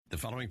The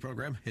following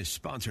program is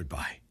sponsored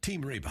by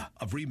Team Reba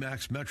of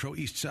RE/MAX Metro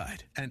East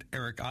Side and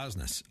Eric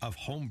Osnes of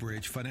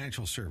Homebridge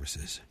Financial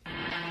Services.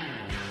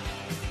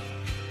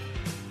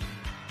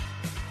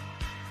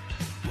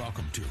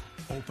 Welcome to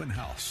Open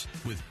House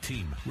with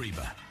Team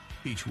Reba.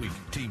 Each week,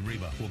 Team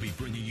Reba will be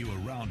bringing you a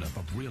roundup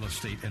of real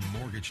estate and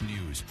mortgage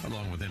news,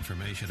 along with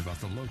information about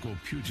the local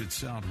Puget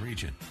Sound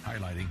region,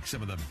 highlighting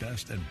some of the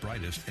best and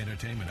brightest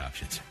entertainment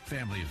options,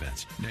 family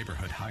events,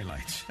 neighborhood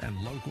highlights,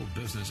 and local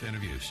business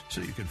interviews,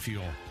 so you can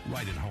feel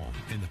right at home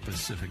in the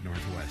Pacific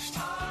Northwest.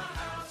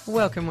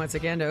 Welcome once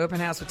again to Open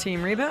House with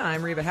Team Reba.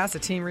 I'm Reba Haas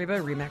of Team Reba,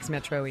 RE/MAX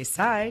Metro East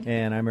Side.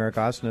 And I'm Eric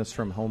Osnes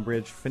from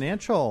Homebridge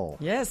Financial.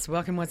 Yes,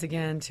 welcome once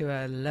again to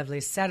a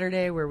lovely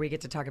Saturday where we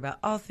get to talk about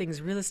all things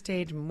real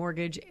estate, mortgage,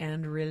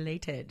 and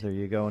related. There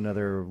you go,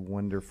 another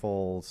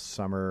wonderful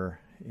summer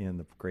in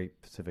the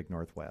great Pacific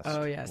Northwest.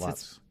 Oh, yes.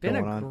 Lots It's been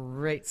a going on.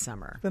 great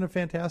summer. It's been a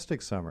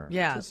fantastic summer.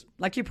 Yeah.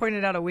 Like you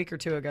pointed out a week or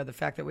two ago, the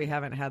fact that we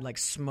haven't had like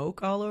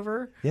smoke all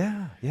over.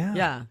 Yeah.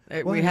 Yeah.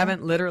 We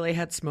haven't literally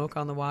had smoke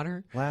on the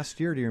water. Last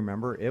year, do you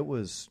remember? It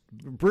was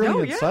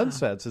brilliant yeah.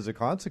 sunsets as a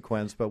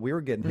consequence, but we were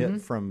getting hit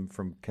from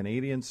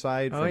Canadian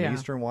side, from yeah.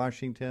 Eastern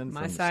Washington,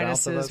 My from south of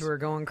us. sinuses were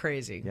going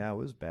crazy. Yeah, it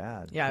was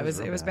bad. Yeah,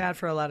 real it was bad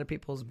for a lot of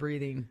people's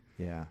breathing.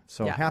 Yeah.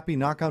 So Yeah. happy,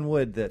 knock on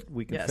wood, that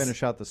we can Yes.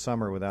 finish out the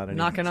summer without any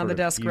Knocking on sort the of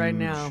desk right huge,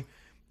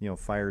 now.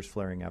 Fires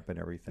flaring up and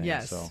everything.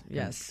 Yes, So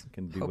yes.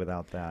 Can do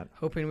without that.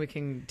 Hoping we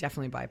can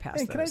definitely bypass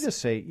And those. can I just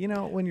say,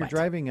 when you're What?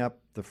 driving up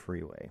the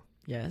freeway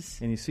Yes.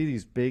 and you see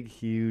these big,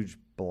 huge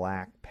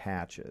black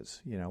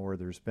patches, where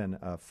there's been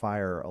a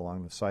fire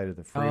along the side of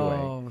the freeway.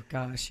 Oh,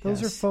 gosh,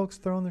 Those yes. are folks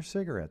throwing their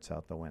cigarettes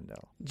out the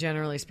window.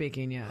 Generally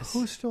speaking, yes.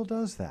 Who still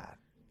does that?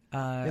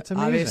 It's amazing.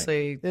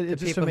 Obviously, It the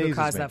just people who amazes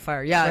caused me. that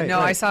fire. Yeah, Right, no,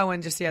 I right. saw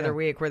one just the other Yeah.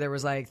 week where there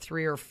was like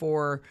 3 or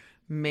 4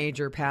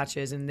 major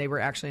patches, and they were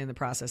actually in the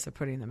process of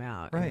putting them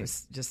out. Right. It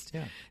was just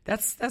Yeah.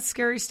 that's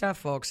scary stuff,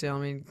 folks. I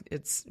mean,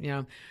 it's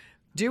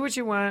do what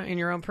you want in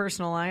your own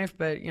personal life,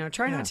 but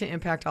try Yeah. not to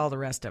impact all the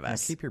rest of Yeah,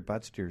 us. keep your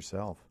butts to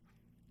yourself.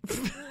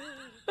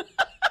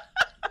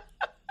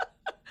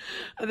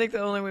 I think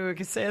the only way we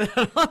could say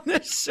that on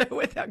this show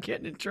without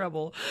getting in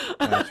trouble.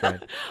 That's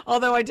right.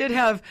 Although I did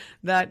have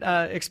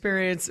that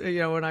experience,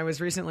 when I was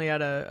recently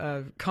at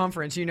a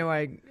conference.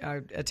 I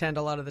attend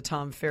a lot of the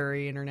Tom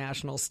Ferry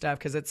International stuff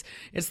because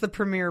it's the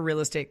premier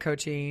real estate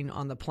coaching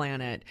on the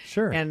planet.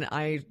 Sure. And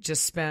I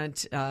just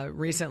spent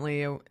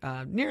recently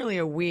nearly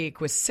a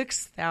week with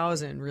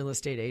 6,000 real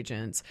estate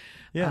agents.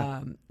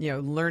 Yeah.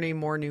 Learning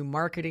more new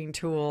marketing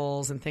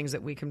tools and things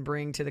that we can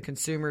bring to the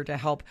consumer to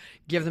help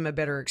give them a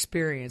better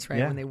experience,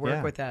 right? Yeah, When they work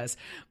yeah. with us.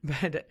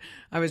 But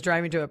I was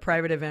driving to a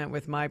private event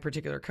with my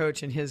particular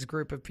coach and his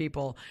group of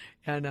people.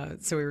 And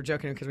so we were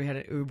joking because we had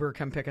an Uber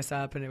come pick us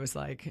up. And it was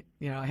like,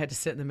 I had to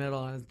sit in the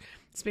middle. And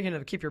speaking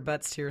of keep your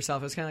butts to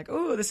yourself, it was kind of like,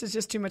 oh, this is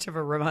just too much of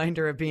a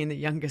reminder of being the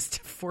youngest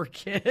of 4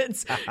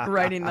 kids,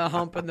 riding the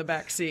hump in the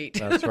back seat.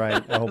 That's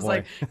right. Oh, I was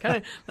boy.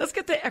 like, let's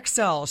get the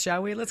XL,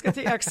 shall we? Let's get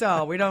the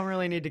XL. We don't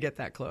really need to get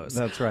that close.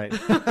 That's right.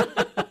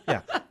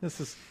 Yeah.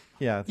 This is...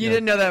 Yeah, You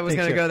didn't know that was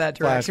takes going to you go that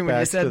direction when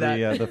you flashbacks said to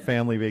that. The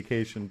family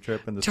vacation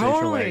trip in the station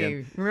Totally.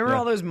 wagon. Remember Yeah.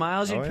 all those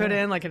miles you'd Oh, put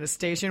yeah. in, like in a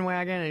station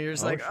wagon, and you're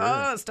just Oh, like, sure.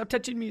 oh, stop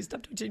touching me,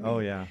 stop touching me. Oh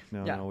yeah,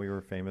 Yeah. no, we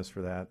were famous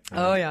for that.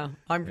 Oh yeah,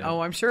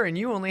 I'm sure. And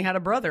you only had a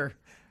brother.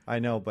 I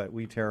know, but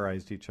we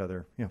terrorized each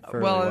other,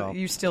 fairly well.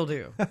 You still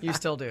do. You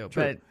still do.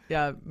 But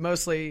yeah,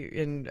 mostly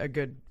in a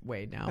good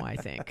way now, I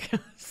think.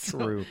 So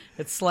True.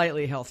 it's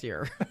slightly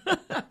healthier.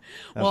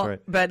 Well, right.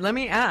 but let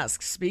me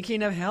ask.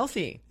 Speaking of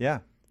healthy, Yeah,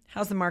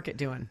 how's the market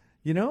doing?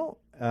 how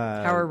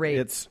are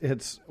rates?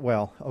 It's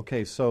well,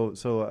 okay. So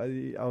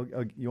you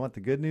want the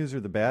good news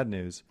or the bad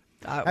news?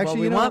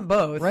 Actually, we want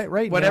both.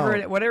 Right. Whatever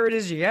now, whatever it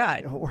is you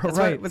got. That's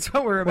right. That's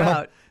what we're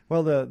about.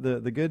 Well,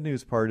 the good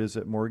news part is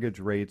that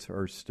mortgage rates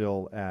are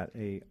still at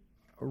a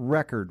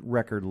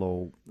record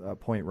low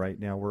point right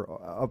now. We're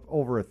up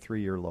over a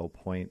 3-year low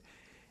point.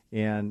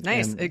 And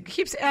Nice. and- It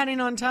keeps adding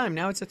on time.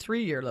 Now it's a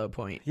 3-year low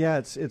point. Yeah,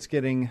 it's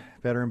getting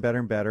better and better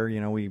and better.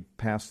 We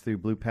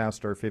blew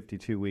past our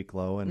 52-week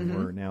low, and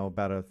we're now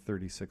about a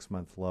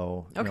 36-month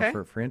low Okay.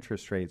 for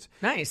interest rates.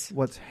 Nice.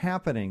 What's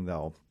happening,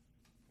 though,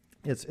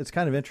 it's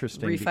kind of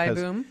interesting. Refi because,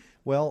 boom?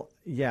 Well,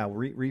 yeah,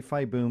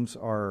 refi booms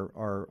are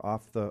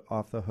off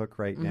the hook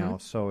right now.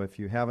 So if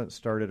you haven't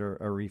started a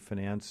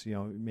refinance,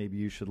 maybe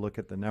you should look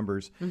at the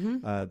numbers.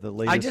 The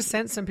latest, I just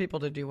sent some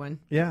people to do one.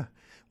 yeah.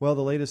 Well,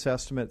 the latest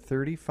estimate,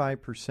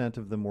 35%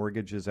 of the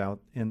mortgages out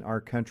in our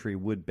country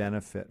would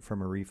benefit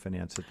from a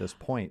refinance at this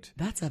point.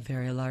 That's a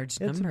very large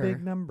number. It's a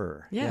big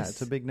number. Yeah, Yes.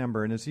 it's a big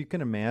number. And as you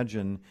can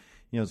imagine,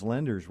 as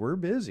lenders, we're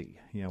busy.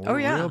 We're Oh,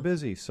 yeah. real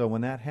busy. So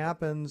when that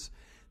happens,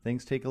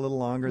 things take a little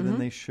longer than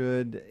they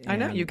should. I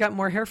know. and- You've got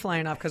more hair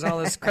flying off because all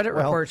those credit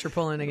Well, reports you're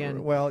pulling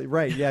again. Well,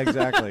 right. Yeah,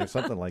 exactly.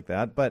 Something like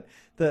that. But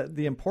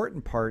the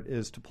important part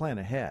is to plan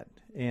ahead.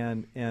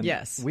 And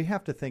Yes. we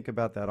have to think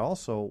about that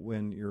also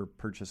when you're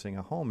purchasing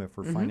a home. If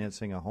we're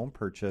financing a home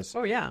purchase,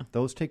 Oh, yeah.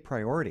 those take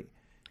priority.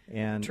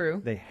 And True.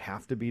 they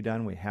have to be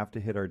done. We have to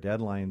hit our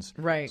deadlines.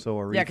 Right.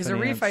 So because a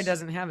refi refinance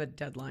doesn't have a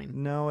deadline.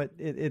 No,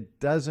 it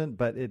doesn't,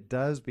 but it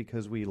does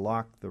because we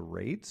lock the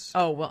rates.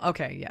 Oh, well,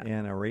 okay, yeah.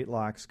 And a rate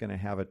lock's going to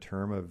have a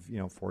term of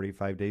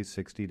 45 days,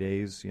 60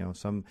 days.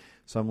 Some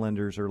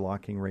lenders are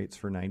locking rates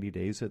for 90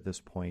 days at this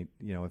point.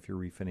 If you're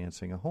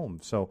refinancing a home,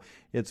 so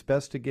it's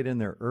best to get in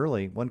there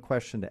early. One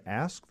question to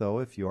ask though,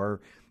 if you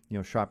are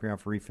shopping around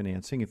for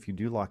refinancing, if you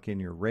do lock in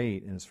your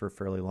rate and it's for a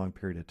fairly long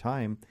period of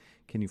time,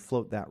 can you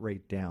float that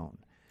rate down?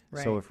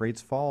 Right. So if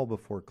rates fall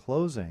before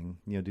closing,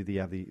 do you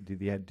have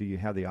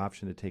the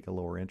option to take a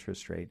lower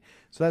interest rate?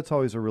 So that's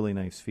always a really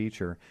nice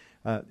feature.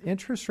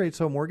 Interest rates,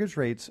 so mortgage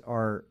rates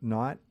are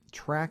not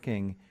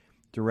tracking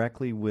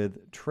directly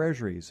with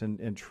treasuries,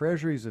 and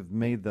treasuries have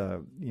made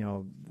the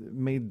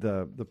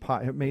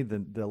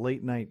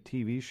late night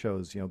TV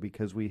shows,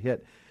 because we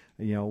hit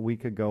a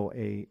week ago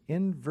a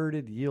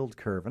inverted yield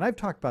curve, and I've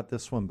talked about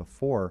this one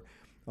before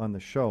on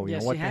the show.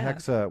 Yes, what you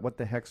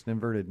the heck's an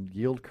inverted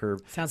yield curve?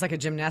 Sounds like a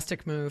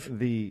gymnastic move.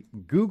 The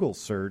Google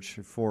search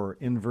for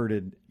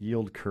inverted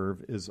yield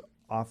curve is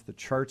off the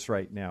charts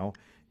right now.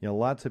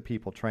 Lots of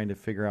people trying to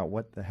figure out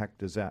what the heck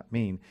does that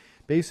mean.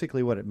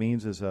 Basically, what it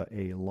means is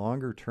a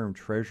longer-term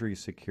Treasury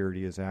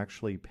security is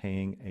actually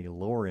paying a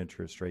lower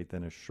interest rate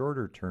than a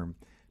shorter-term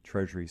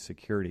Treasury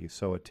security.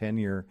 So a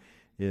 10-year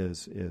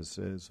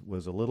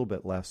was a little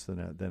bit less than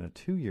a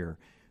 2-year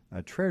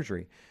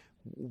Treasury.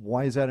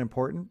 Why is that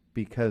important?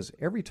 Because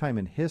every time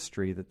in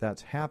history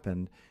that's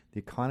happened, the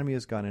economy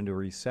has gone into a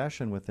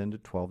recession within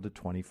 12 to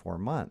 24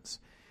 months.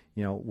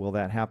 Will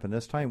that happen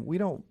this time? We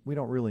don't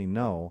really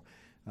know.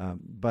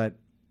 But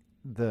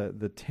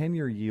the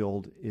 10-year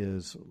yield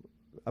is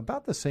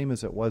about the same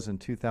as it was in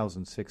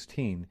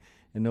 2016,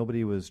 and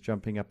nobody was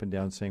jumping up and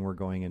down saying we're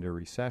going into a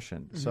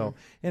recession. Mm-hmm. So,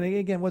 and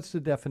again, what's the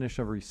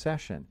definition of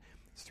recession?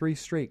 It's 3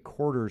 straight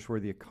quarters where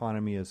the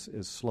economy is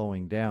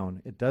slowing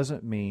down. It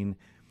doesn't mean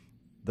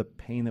the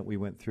pain that we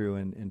went through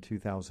in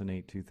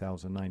 2008,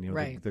 2009.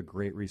 Right. The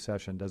Great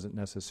Recession doesn't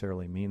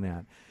necessarily mean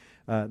that.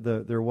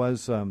 There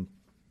was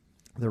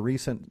the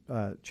recent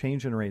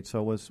change in rates,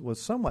 so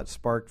was somewhat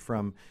sparked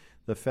from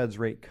the Fed's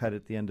rate cut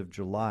at the end of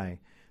July.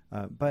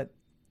 But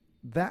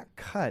that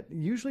cut,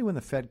 usually when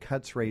the Fed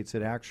cuts rates,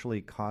 it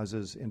actually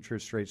causes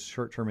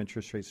short-term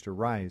interest rates to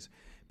rise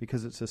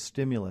because it's a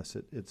stimulus.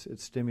 It's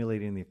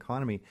stimulating the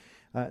economy.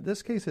 In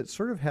this case, it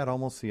sort of had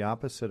almost the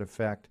opposite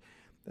effect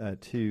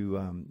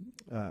to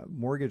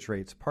mortgage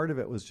rates. Part of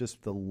it was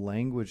just the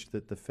language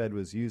that the Fed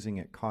was using.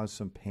 It caused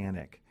some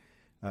panic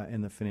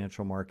in the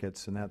financial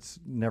markets, and that's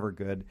never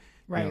good.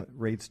 Right.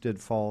 Rates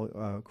did fall.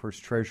 Of course,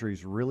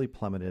 treasuries really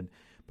plummeted.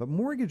 But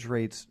mortgage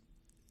rates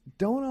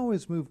don't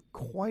always move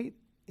quite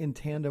in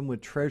tandem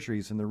with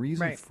treasuries, and the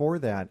reason for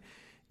that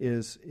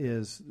is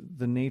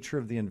the nature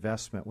of the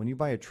investment. When you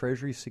buy a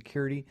treasury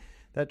security,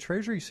 that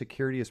treasury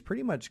security is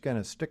pretty much going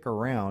to stick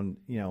around,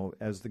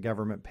 as the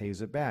government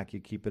pays it back. You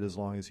keep it as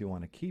long as you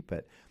want to keep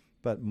it.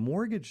 But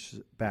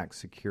mortgage-backed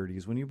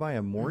securities, when you buy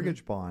a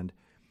mortgage bond,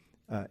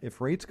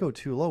 if rates go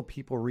too low,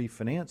 people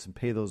refinance and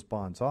pay those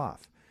bonds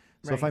off.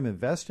 So if I'm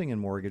investing in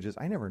mortgages,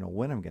 I never know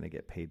when I'm going to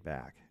get paid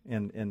back.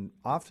 And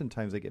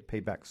oftentimes I get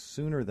paid back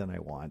sooner than I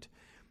want,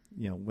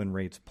 when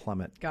rates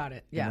plummet. Got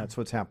it. Yeah. And that's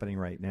what's happening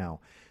right now.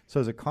 So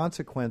as a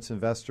consequence,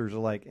 investors are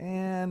like,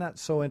 not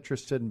so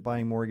interested in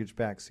buying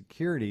mortgage-backed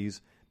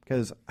securities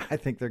because I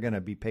think they're going to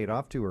be paid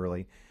off too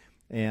early.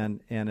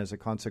 And as a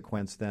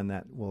consequence, then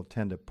that will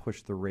tend to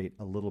push the rate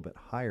a little bit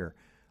higher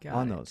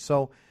on those.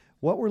 So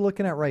what we're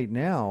looking at right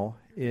now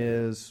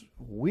is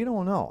we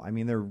don't know. I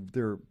mean,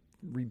 they're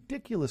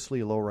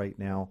ridiculously low right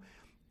now.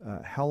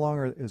 How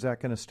long is that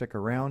going to stick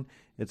around?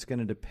 It's going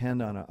to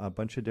depend on a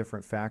bunch of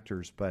different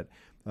factors, but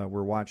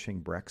we're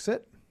watching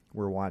Brexit.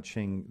 We're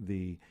watching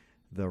the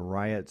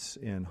riots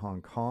in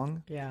Hong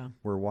Kong. Yeah.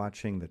 We're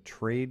watching the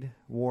trade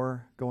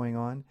war going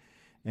on,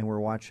 and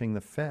we're watching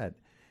the Fed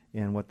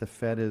and what the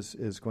Fed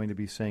is going to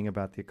be saying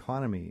about the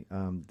economy.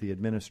 The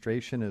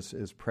administration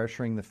is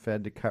pressuring the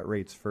Fed to cut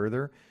rates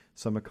further.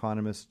 Some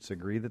economists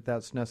agree that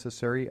that's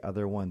necessary.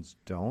 Other ones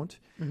don't.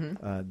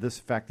 Mm-hmm.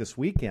 This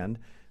weekend,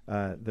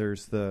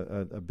 there's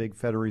a big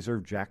Federal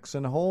Reserve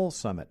Jackson Hole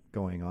summit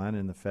going on,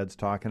 and the Fed's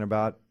talking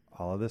about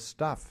all of this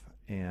stuff.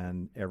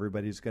 And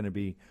everybody's going to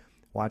be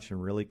watching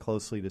really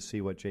closely to see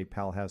what Jay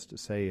Powell has to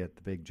say at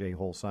the big J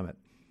Hole summit.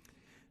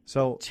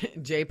 So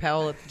Jay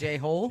Powell at the J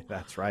Hole?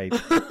 That's right.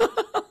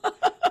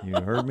 You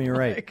heard me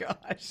right. Oh my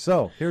gosh.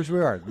 So here's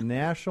where we are. The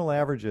national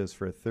averages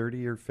for a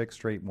 30-year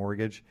fixed rate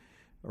mortgage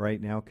right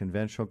now,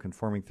 conventional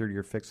conforming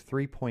 30-year fixed,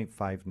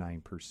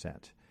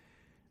 3.59%.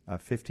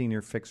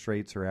 15-year fixed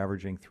rates are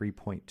averaging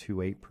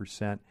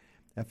 3.28%.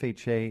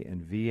 FHA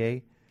and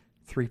VA,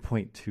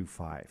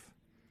 3.25%.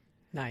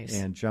 Nice.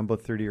 And jumbo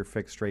 30-year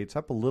fixed rates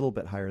up a little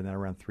bit higher than that,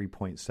 around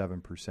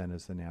 3.7%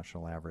 is the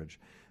national average.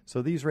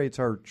 So these rates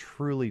are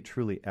truly,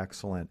 truly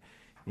excellent.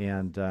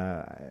 And,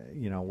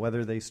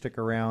 whether they stick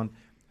around,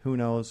 who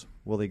knows?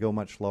 Will they go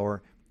much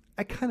lower?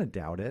 I kind of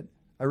doubt it.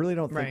 I really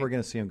don't think we're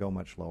going to see them go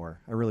much lower.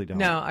 I really don't.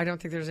 No, I don't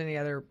think there's any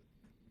other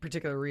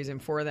particular reason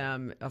for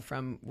them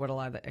from what a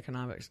lot of the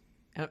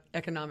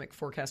economic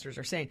forecasters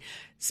are saying.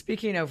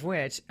 Speaking of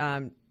which,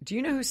 do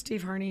you know who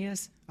Steve Harney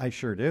is? I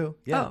sure do.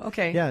 Yeah. Oh,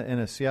 okay. Yeah, and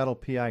a Seattle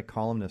PI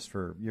columnist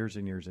for years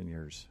and years and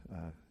years.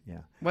 Yeah.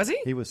 Was he?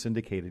 He was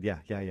syndicated.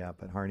 Yeah.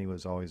 But Harney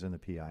was always in the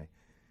PI.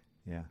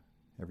 Yeah,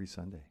 every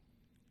Sunday.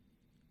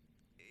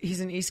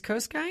 He's an East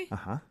Coast guy?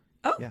 Uh-huh.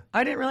 Oh, Yeah.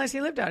 I didn't realize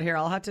he lived out here.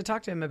 I'll have to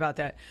talk to him about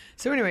that.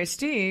 So anyway,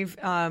 Steve,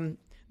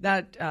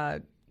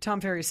 that Tom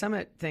Ferry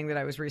Summit thing that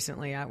I was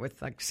recently at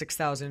with like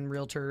 6,000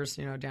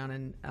 realtors, down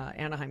in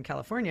Anaheim,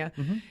 California,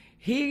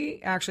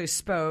 he actually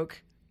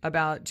spoke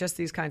about just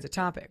these kinds of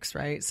topics,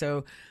 right?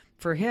 So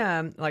for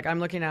him, like I'm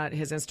looking at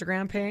his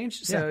Instagram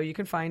page, so you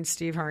can find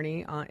Steve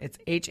Harney.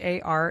 It's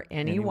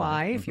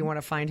Harney if you want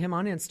to find him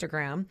on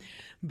Instagram.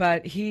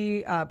 But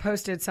he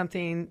posted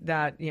something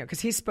that, because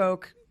he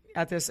spoke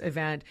at this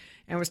event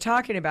and was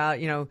talking about,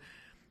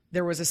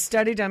 there was a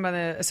study done by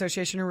the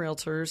Association of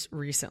Realtors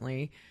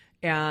recently,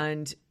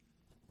 and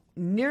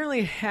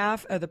nearly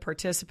half of the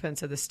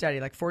participants of the study,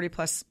 like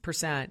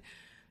 40+%,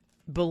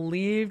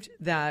 believed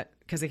that,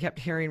 because they kept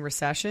hearing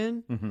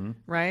recession,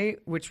 right?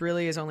 Which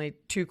really is only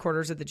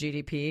 2/4 of the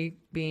GDP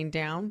being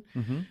down.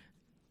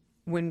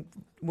 When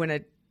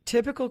a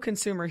typical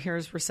consumer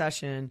hears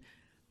recession,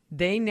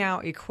 they now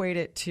equate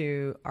it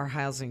to our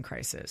housing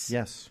crisis.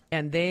 Yes.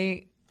 And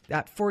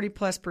that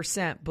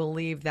 40+%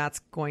 believe that's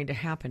going to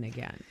happen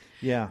again.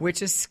 Yeah.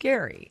 Which is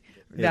scary.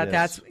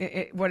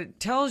 What it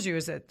tells you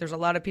is that there's a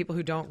lot of people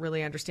who don't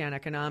really understand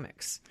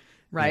economics,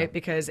 right? Yeah.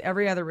 Because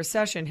every other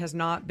recession has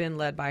not been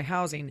led by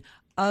housing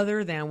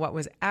other than what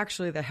was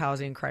actually the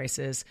housing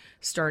crisis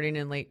starting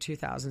in late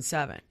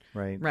 2007.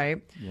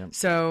 Right? Yep.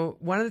 So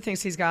one of the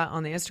things he's got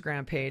on the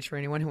Instagram page for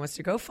anyone who wants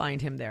to go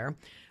find him there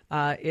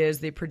is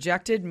the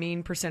projected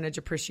mean percentage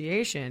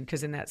appreciation,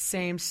 because in that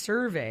same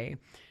survey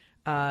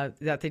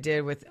that they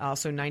did with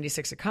also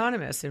 96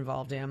 economists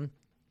involved in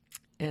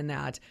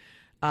that,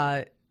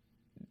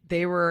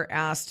 they were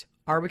asked,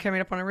 are we coming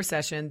up on a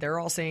recession? They're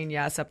all saying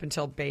yes up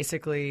until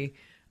basically,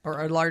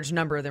 or a large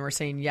number of them are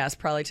saying yes,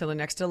 probably till the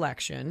next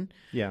election.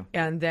 Yeah.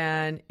 And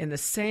then in the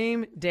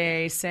same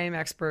day, same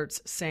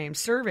experts, same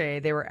survey,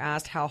 they were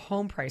asked how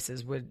home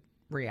prices would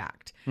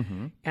react.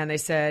 And they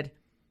said,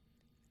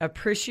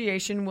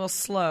 appreciation will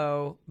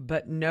slow,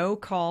 but no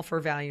call for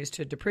values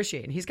to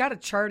depreciate. And he's got a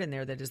chart in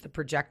there that is the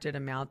projected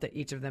amount that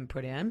each of them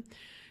put in.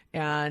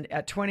 And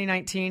at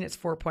 2019, it's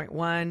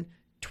 4.1,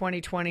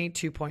 2020,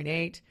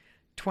 2.8,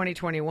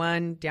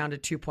 2021 down to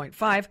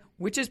 2.5,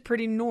 which is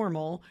pretty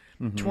normal.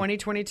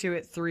 2022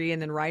 at 3,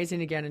 and then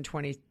rising again in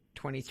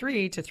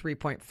 2023 to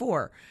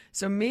 3.4.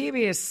 So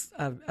maybe it's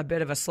a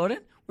bit of a slowdown,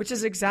 which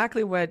is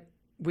exactly what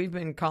we've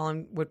been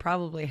calling would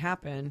probably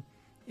happen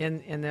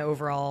in the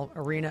overall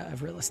arena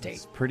of real estate.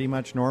 It's pretty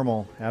much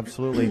normal.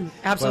 Absolutely.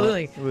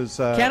 Absolutely. Well, it was,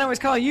 can't always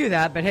call you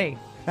that, but hey,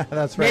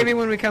 that's right. maybe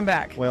when we come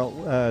back.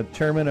 Well,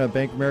 Chairman of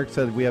Bank of America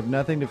said we have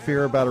nothing to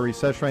fear about a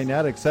recession right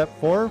now except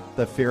for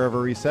the fear of a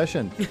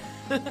recession.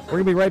 We're going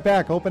to be right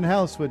back. Open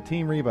House with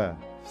Team Reba.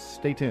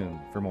 Stay tuned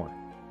for more.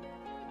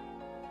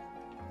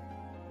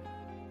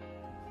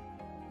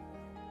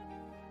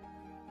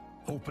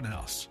 Open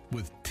House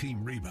with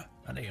Team Reba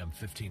on AM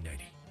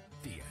 1590.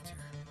 The Answer.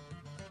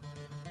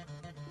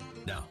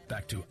 Now,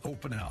 back to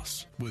Open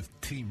House with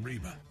Team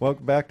Reba.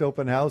 Welcome back to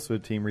Open House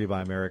with Team Reba.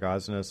 I'm Eric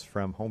Osnes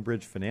from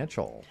Homebridge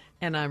Financial.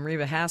 And I'm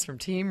Reba Haas from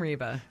Team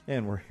Reba.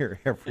 And we're here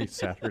every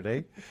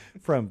Saturday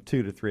from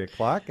 2 to 3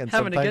 o'clock, and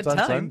having sometimes a good time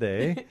on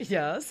Sunday.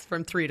 Yes,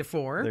 from 3 to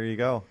 4. There you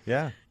go.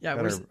 Yeah. Yeah,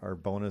 Got our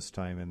bonus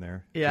time in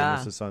there. Yeah. You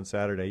miss us on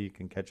Saturday, you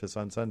can catch us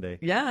on Sunday.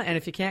 Yeah, and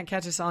if you can't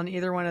catch us on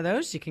either one of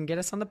those, you can get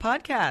us on the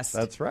podcast.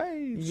 That's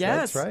right.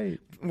 Yes. That's right.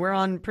 We're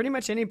on pretty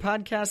much any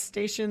podcast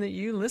station that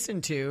you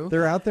listen to.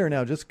 They're out there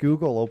now. Just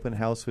Google Open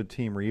House with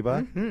Team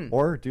Reba,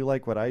 or do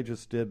like what I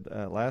just did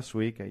last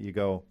week. You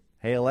go,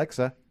 hey,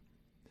 Alexa,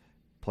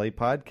 play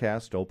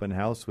podcast Open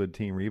House with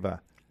Team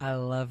Reba. I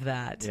love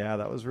that. Yeah,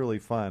 that was really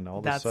fun.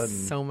 That's of a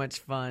sudden, so much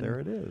fun. there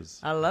it is.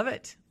 I love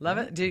it. Love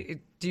it.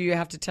 Do you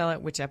have to tell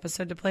it which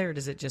episode to play, or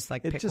does it just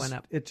pick one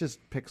up? It just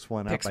picks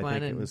one up. I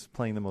think it was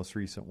playing the most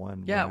recent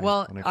one. Yeah,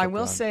 when I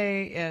will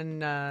say in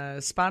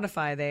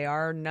Spotify, they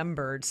are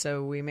numbered.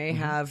 So we may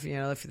have,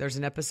 if there's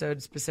an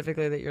episode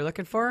specifically that you're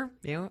looking for,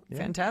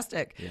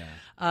 fantastic.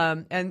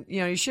 Yeah. And,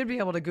 you should be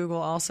able to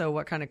Google also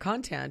what kind of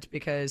content,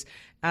 because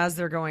as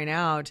they're going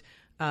out,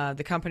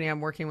 the company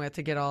I'm working with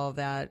to get all of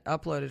that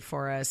uploaded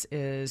for us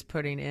is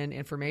putting in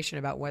information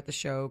about what the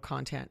show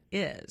content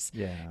is.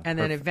 Yeah. And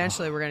then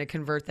eventually we're going to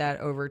convert that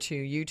over to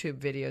YouTube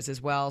videos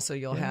as well. So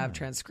you'll have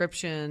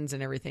transcriptions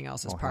and everything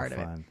else as part of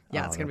it.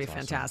 Yeah, it's going to be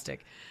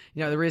fantastic.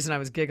 The reason I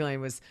was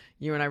giggling was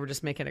you and I were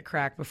just making a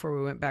crack before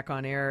we went back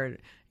on air,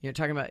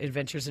 talking about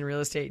adventures in real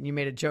estate, and you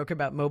made a joke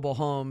about mobile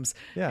homes.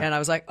 Yeah. And I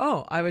was like,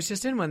 oh, I was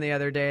just in one the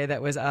other day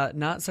that was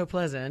not so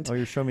pleasant. Oh,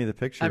 you're showing me the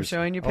pictures. I'm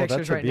showing you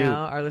pictures right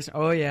now. Our listener,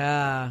 oh,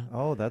 yeah.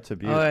 Oh, that's a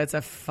beauty. Oh, it's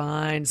a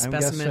fine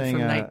specimen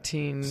from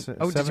 19...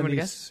 Oh, did you want to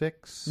guess?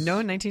 76? No,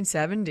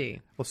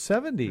 1970. Well,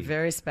 70.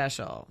 Very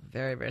special.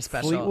 Very, very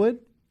special. Fleetwood?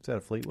 Is that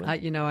a Fleetwood?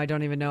 I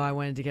don't even know. I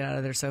wanted to get out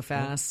of there so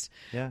fast.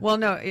 Yeah. Well,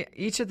 no,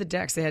 each of the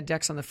decks, they had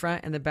decks on the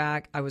front and the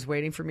back. I was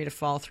waiting for me to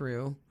fall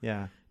through.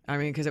 Yeah. I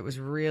mean, because it was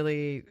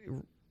really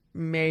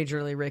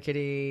majorly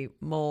rickety,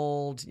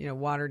 mold,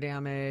 water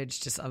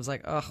damage. I was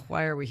like, oh,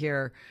 why are we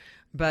here?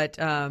 But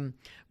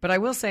I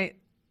will say,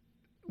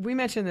 we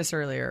mentioned this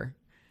earlier.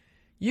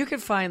 You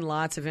could find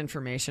lots of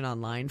information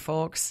online,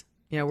 folks.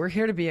 We're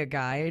here to be a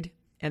guide.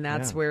 And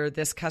that's where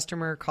this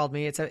customer called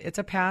me. It's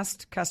a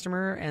past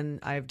customer, and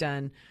I've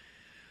done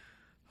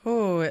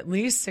at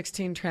least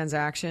 16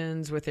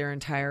 transactions with their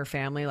entire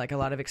family, like a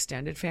lot of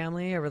extended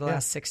family over the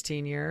last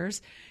 16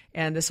 years.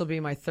 And this will be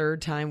my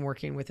third time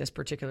working with this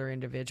particular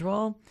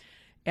individual.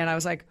 And I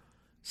was like,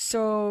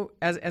 so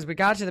as we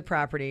got to the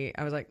property,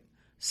 I was like,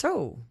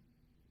 so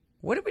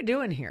what are we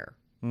doing here?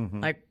 Mm-hmm.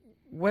 Like,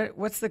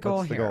 what's the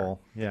goal here? What's the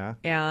goal? Yeah.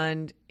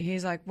 And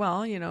he's like,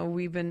 well,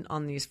 we've been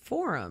on these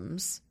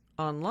forums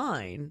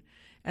online,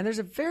 and there's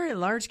a very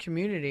large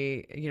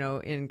community,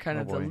 in kind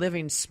of the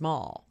living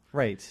small.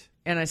 Right.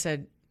 And I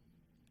said,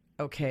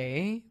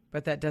 okay,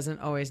 but that doesn't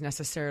always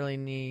necessarily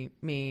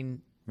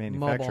mean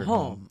mobile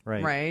home.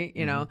 Right.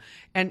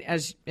 And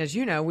as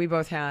you know, we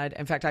both had,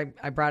 in fact,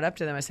 I brought up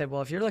to them, I said,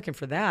 well, if you're looking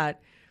for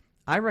that,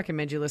 I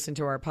recommend you listen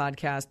to our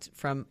podcast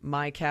from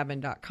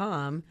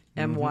mykabin.com,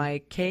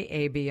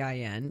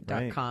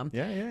 mykabin.com. Right.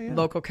 Yeah.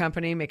 Local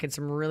company making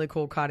some really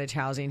cool cottage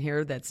housing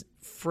here that's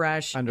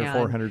fresh. Under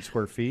 400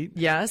 square feet.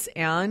 Yes,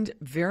 and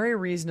very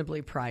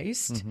reasonably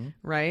priced,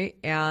 right?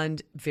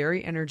 And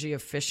very energy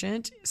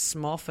efficient,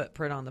 small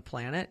footprint on the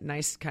planet,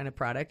 nice kind of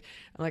product.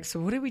 I'm like, so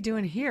what are we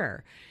doing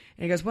here?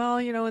 And he goes, well,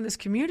 in this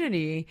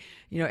community,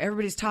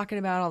 everybody's talking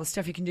about all the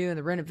stuff you can do and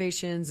the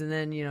renovations, and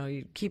then,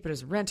 you keep it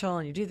as a rental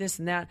and you do this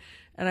and that.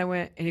 And I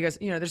went, and he goes,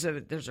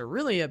 there's a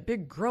really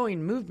big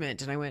growing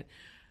movement. And I went,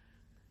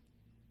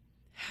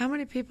 how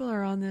many people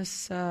are on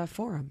this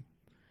forum?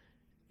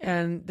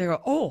 And they go,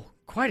 oh,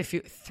 quite a few,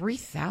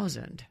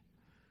 3,000.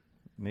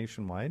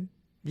 Nationwide?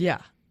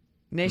 Yeah,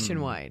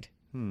 nationwide.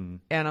 Hmm.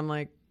 And I'm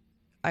like,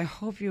 I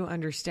hope you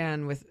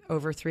understand, with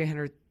over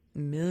 300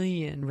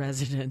 million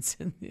residents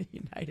in the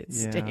United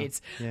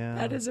States,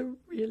 that is a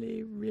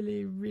really,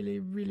 really, really,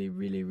 really,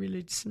 really,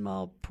 really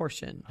small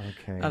portion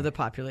of the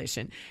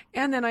population.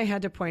 And then I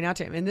had to point out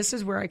to him, and this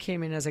is where I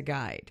came in as a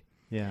guide.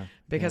 Yeah.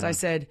 Because I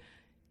said,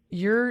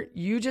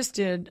 you just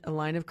did a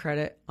line of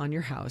credit on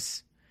your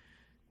house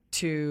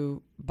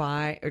to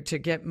buy or to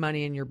get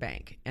money in your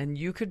bank, and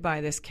you could buy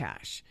this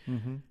cash.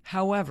 Mm-hmm.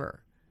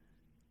 However,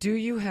 do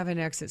you have an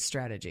exit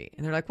strategy?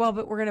 And they're like, well,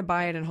 but we're going to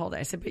buy it and hold it.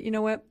 I said, but you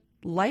know what?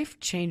 Life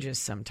changes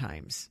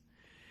sometimes.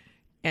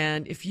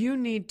 And if you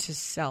need to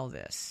sell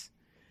this,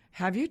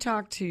 have you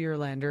talked to your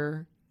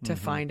lender to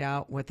find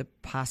out what the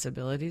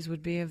possibilities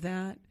would be of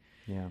that?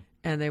 Yeah.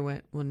 And they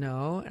went, well,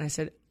 no. And I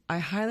said, I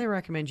highly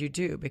recommend you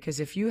do, because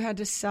if you had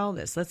to sell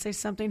this, let's say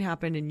something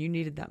happened and you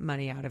needed that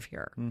money out of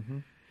here,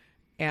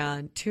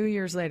 and 2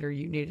 years later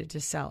you needed to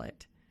sell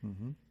it,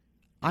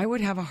 I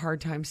would have a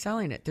hard time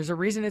selling it. There's a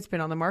reason it's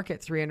been on the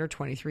market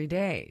 323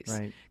 days.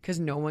 Right. Because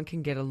no one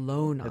can get a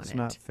loan on it. It's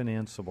not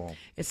financeable.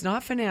 It's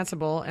not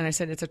financeable. And I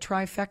said it's a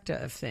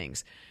trifecta of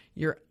things.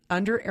 You're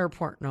under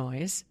airport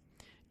noise.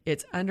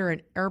 It's under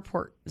an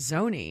airport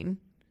zoning,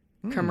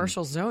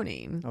 commercial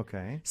zoning.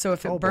 Okay. So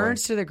if it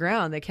burns to the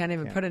ground, they can't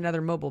even put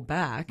another mobile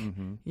back.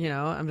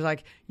 I'm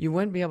like, you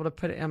wouldn't be able to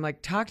put it. I'm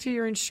like, talk to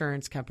your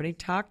insurance company,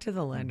 talk to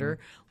the lender,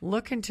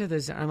 look into the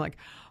zone. I'm like,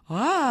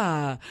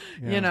 and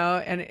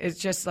it's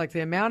just like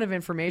the amount of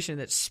information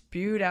that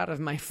spewed out of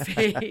my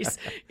face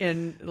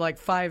in like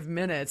 5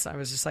 minutes. I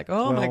was just like,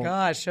 my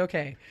gosh,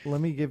 okay.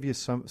 Let me give you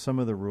some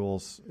of the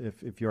rules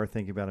if you are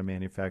thinking about a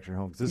manufactured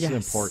home, because this is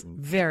important.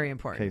 Very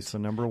important. Okay, so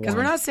number one. Because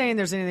we're not saying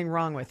there's anything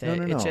wrong with it.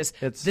 No. It's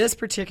just this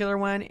particular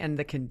one and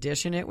the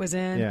condition it was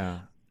in.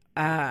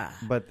 Yeah.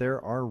 But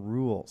there are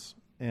rules.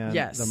 And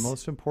the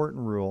most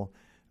important rule,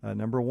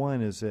 number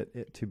one, is that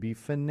it to be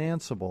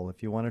financeable,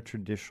 if you want a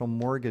traditional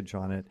mortgage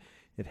on it,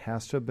 it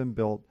has to have been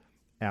built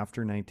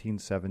after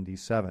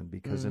 1977,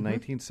 because in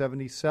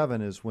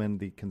 1977 is when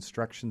the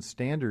construction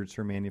standards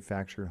for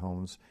manufactured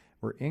homes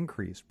were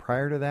increased.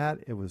 Prior to that,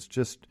 it was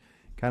just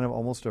kind of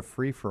almost a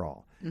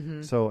free-for-all.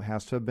 So it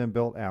has to have been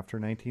built after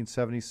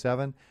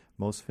 1977.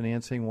 Most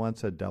financing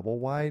wants a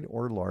double-wide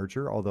or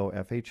larger, although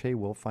FHA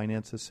will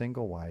finance a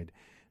single-wide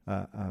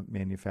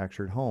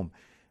manufactured home.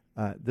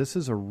 This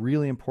is a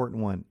really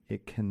important one.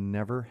 It can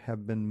never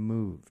have been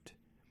moved.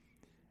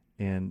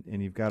 And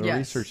you've got to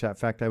research that. In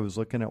fact, I was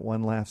looking at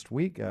one last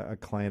week a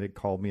client had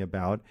called me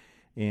about,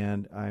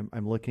 and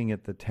I'm looking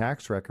at the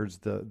tax records.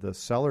 The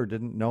seller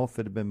didn't know if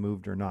it had been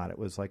moved or not. It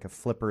was like a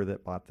flipper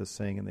that bought this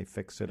thing, and they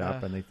fix it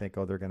up, and they think,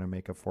 they're going to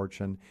make a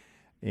fortune.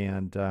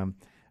 And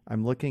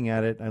I'm looking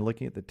at it, I'm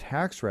looking at the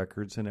tax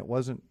records, and it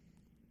wasn't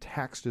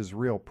taxed as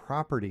real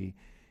property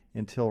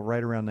until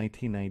right around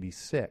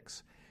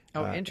 1996.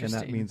 Oh, interesting.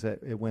 And that means that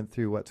it went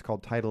through what's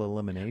called title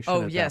elimination.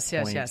 Oh, yes.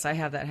 I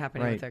have that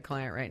happening with a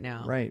client right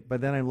now. Right. But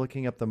then I'm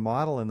looking up the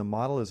model, and the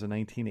model is a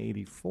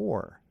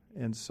 1984.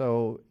 And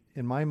so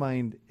in my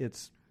mind,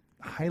 it's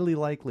highly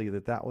likely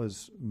that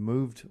was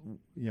moved,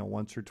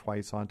 once or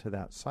twice onto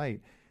that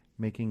site,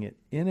 making it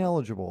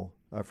ineligible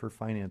for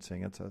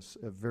financing. It's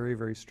a very,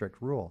 very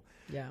strict rule.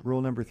 Yeah.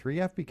 Rule number 3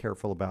 you have to be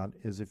careful about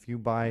is if you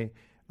buy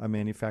a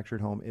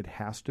manufactured home, it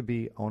has to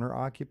be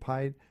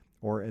owner-occupied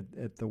or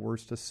at the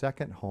worst a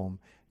second home.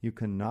 You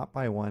cannot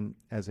buy one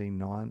as a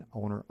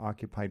non-owner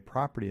occupied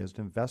property, as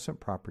an investment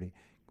property.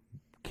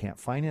 Can't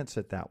finance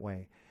it that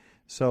way.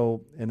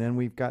 So, and then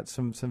we've got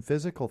some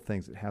physical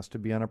things. It has to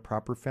be on a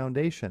proper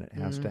foundation. It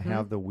has to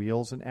have the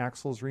wheels and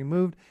axles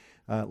removed.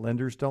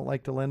 Lenders don't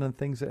like to lend on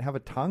things that have a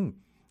tongue.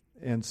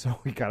 And so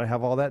we got to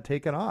have all that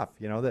taken off,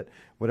 that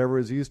whatever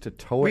is used to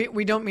tow it.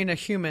 We don't mean a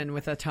human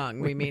with a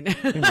tongue. We mean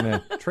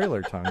a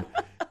trailer tongue.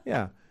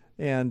 Yeah.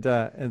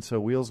 And so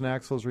wheels and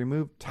axles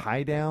removed,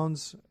 tie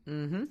downs,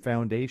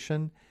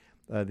 foundation.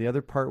 The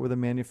other part with a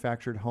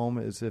manufactured home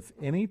is if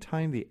any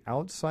time the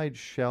outside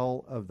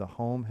shell of the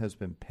home has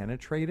been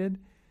penetrated,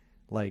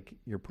 like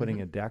you're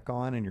putting a deck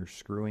on and you're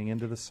screwing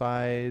into the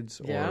sides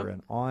or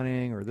an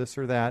awning or this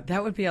or that.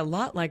 That would be a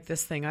lot like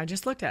this thing I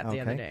just looked at the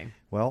other day.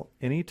 Well,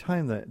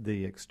 anytime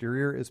the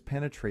exterior is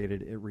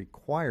penetrated, it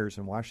requires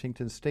in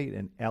Washington State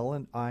an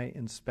L&I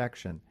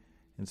inspection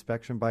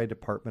by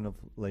Department of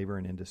Labor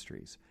and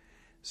Industries.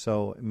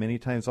 So many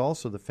times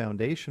also the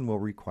foundation will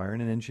require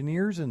an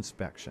engineer's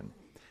inspection.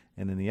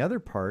 And then the other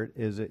part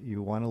is that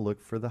you want to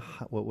look for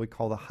what we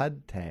call the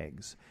HUD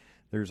tags.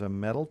 There's a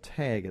metal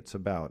tag. It's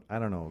about,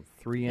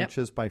 3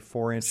 inches by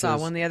 4 inches. Saw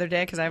one the other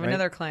day because I have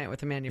another client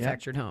with a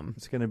manufactured home.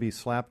 It's going to be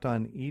slapped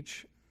on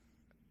each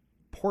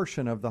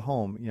portion of the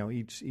home,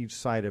 each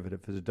side of it.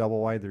 If it's a double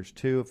wide, there's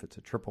 2. If it's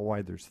a triple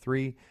wide, there's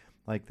 3,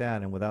 like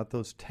that. And without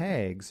those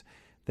tags,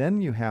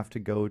 then you have to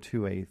go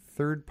to a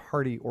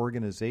third-party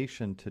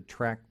organization to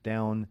track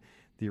down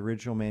the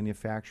original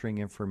manufacturing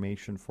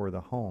information for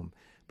the home.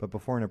 But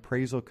before an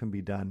appraisal can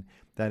be done,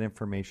 that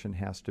information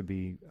has to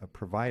be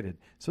provided.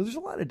 So there's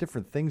a lot of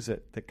different things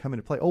that come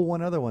into play. Oh,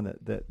 one other one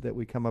that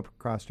we come up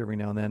across every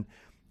now and then,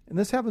 and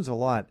this happens a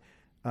lot.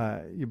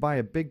 You buy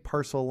a big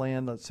parcel of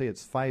land, let's say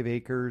it's 5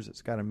 acres,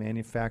 it's got a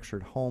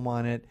manufactured home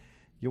on it.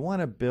 You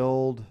want to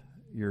build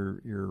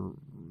your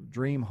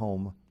dream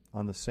home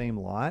on the same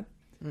lot,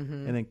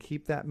 and then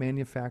keep that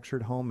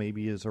manufactured home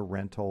maybe as a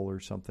rental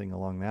or something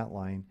along that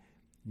line.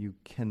 You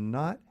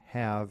cannot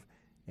have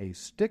a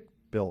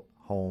stick-built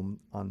home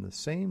on the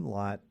same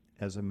lot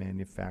as a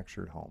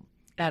manufactured home.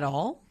 At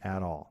all?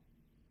 At all.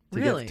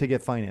 Really? To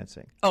get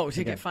financing. Oh,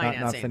 to get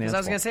financing. Because I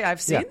was going to say,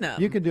 I've seen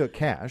them. You can do it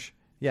cash.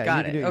 Yeah, Got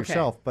you can do it Okay.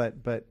 yourself.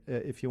 But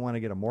if you want to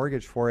get a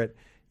mortgage for it,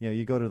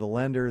 you go to the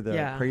lender,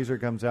 the appraiser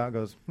comes out and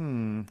goes,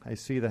 I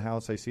see the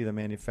house, I see the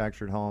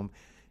manufactured home.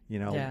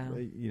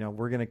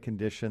 We're going to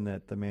condition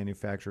that the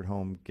manufactured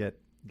home get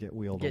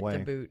wheeled away.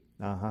 Get the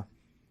boot.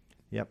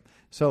 Yep.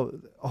 So,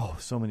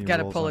 so many rules. Got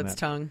to pull on its that.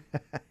 tongue.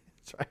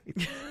 That's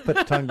right. Put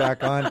the tongue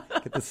back on.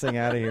 Get this thing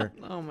out of here.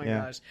 Oh my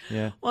gosh.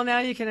 Yeah. Well, now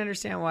you can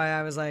understand why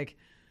I was like,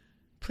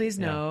 please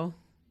no.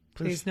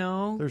 Please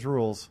no. There's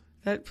rules.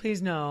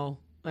 Please no.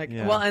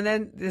 Well, and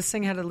then this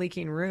thing had a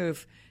leaking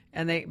roof,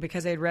 and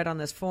because they'd read on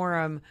this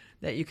forum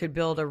that you could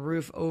build a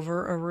roof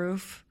over a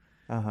roof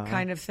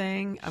kind of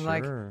thing. I'm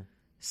like,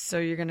 so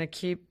you're going to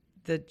keep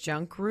the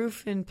junk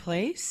roof in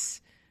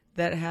place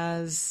that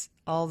has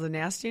all the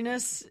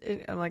nastiness?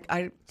 I'm like,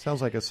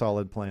 sounds like a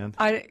solid plan.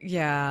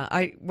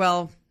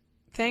 Well,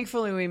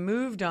 thankfully we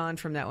moved on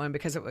from that one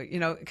because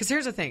because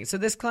here's the thing. So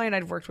this client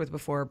I'd worked with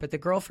before, but the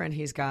girlfriend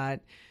he's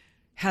got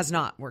has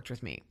not worked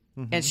with me.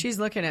 And she's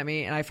looking at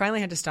me, and I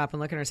finally had to stop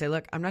and look at her and say,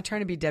 look, I'm not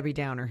trying to be Debbie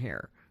Downer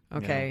here.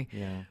 Okay.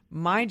 Yeah.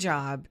 My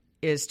job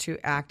is to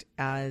act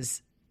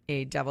as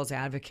a devil's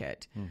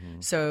advocate.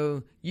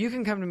 So you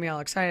can come to me all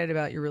excited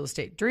about your real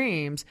estate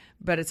dreams,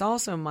 but it's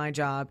also my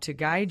job to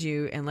guide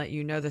you and let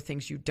you know the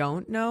things you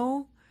don't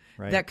know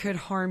that could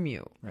harm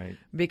you. Right.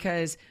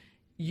 Because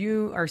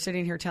you are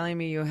sitting here telling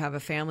me you have a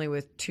family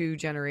with 2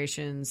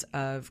 generations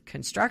of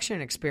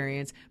construction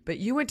experience, but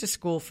you went to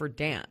school for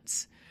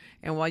dance.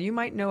 And while you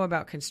might know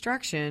about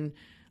construction,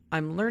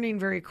 I'm learning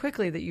very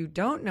quickly that you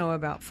don't know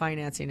about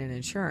financing and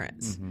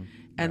insurance.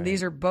 And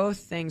these are both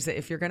things that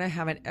if you're going to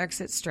have an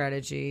exit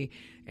strategy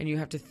and you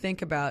have to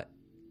think about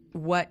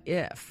what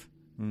if,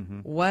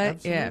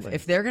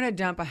 if they're going to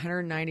dump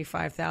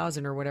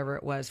 $195,000 or whatever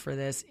it was for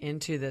this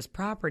into this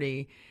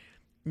property,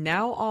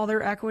 now all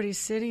their equity's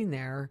sitting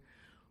there.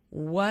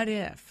 What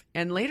if?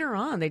 And later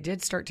on, they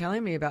did start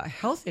telling me about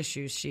health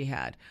issues she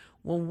had.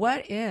 Well,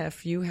 what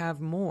if you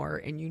have more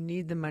and you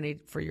need the money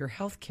for your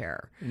health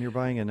care? And you're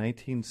buying a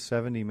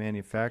 1970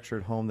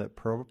 manufactured home that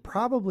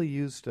probably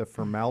used a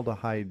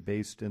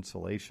formaldehyde-based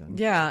insulation.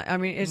 Yeah, I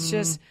mean, it's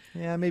just...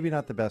 Yeah, maybe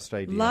not the best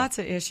idea. Lots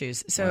of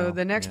issues. So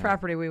the next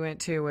property we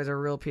went to was a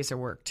real piece of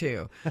work,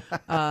 too.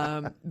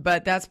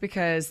 But that's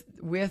because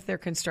with their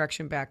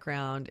construction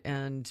background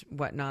and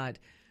whatnot,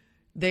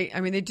 they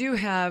do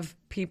have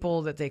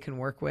people that they can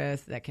work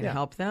with that can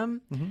help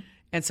them.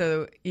 And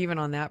so even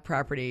on that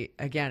property,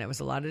 again, it was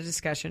a lot of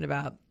discussion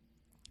about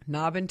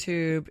knob and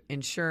tube,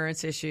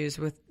 insurance issues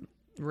with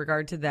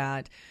regard to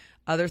that.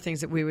 Other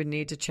things that we would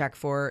need to check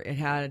for, it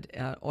had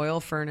an oil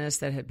furnace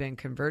that had been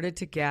converted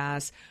to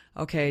gas.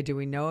 Okay, do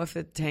we know if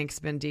the tank's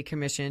been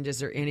decommissioned? Is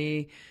there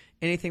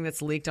anything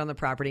that's leaked on the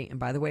property? And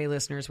by the way,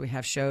 listeners, we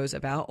have shows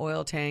about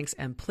oil tanks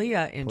and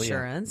PLIA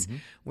insurance,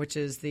 which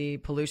is the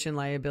Pollution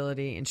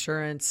Liability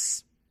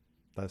Insurance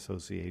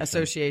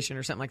Association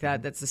or something like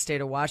that. That's the state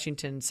of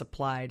Washington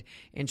supplied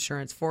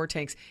insurance for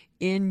tanks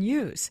in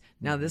use.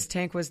 Now, this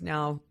tank was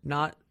now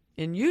not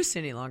in use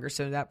any longer,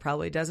 so that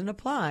probably doesn't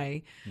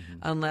apply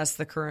unless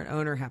the current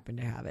owner happened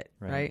to have it,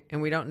 right?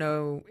 And we don't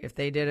know if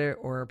they did it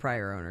or a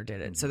prior owner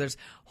did it. So there's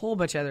a whole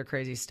bunch of other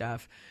crazy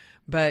stuff.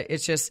 But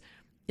it's just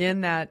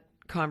in that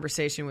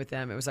conversation with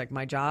them, it was like,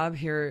 my job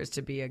here is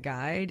to be a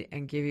guide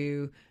and give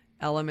you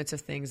elements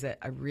of things that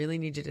I really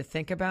need you to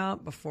think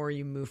about before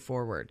you move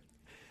forward.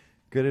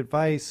 Good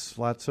advice.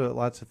 Lots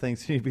of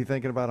things you need to be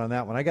thinking about on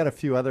that one. I got a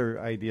few other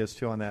ideas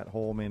too on that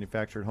whole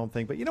manufactured home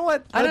thing. But you know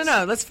what? I don't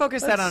know. Let's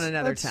focus that on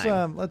another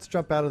time. Let's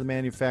jump out of the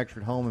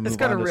manufactured home and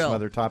move on to some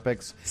other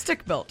topics.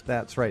 Stick built.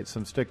 That's right.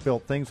 Some stick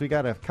built things. We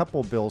got a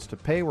couple bills to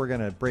pay. We're going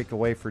to break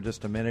away for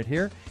just a minute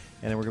here,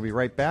 and then we're going to be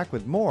right back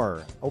with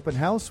more Open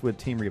House with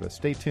Team Reba.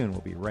 Stay tuned. We'll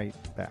be right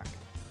back.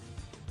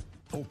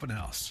 Open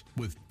House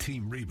with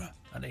Team Reba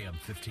on AM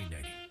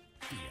 1580.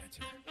 The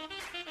Answer.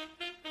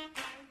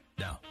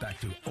 Now, back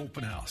to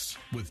Open House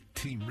with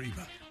Team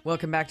Reba.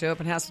 Welcome back to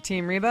Open House with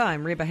Team Reba.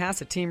 I'm Reba Haas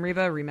at Team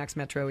Reba, Remax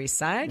Metro East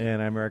Side.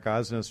 And I'm Eric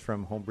Osnes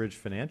from Homebridge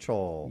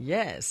Financial.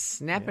 Yes,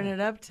 snapping it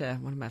up to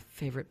one of my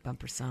favorite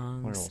bumper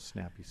songs. One of those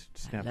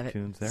snappy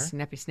tunes there.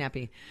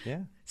 Snappy. Yeah.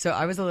 So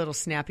I was a little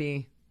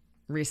snappy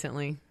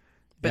recently,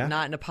 but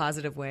not in a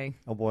positive way.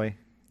 Oh, boy.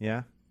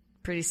 Yeah.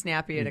 Pretty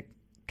snappy at a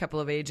couple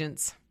of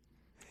agents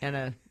and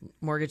a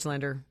mortgage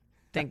lender.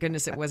 Thank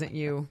goodness it wasn't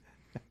you.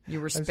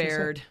 You were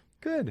spared.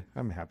 Good.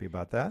 I'm happy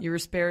about that. You were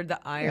spared the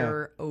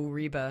ire,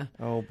 Reba.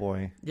 Oh,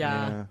 boy.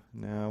 Yeah.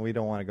 No, we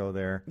don't want to go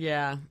there.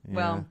 Yeah.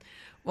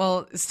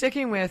 Well,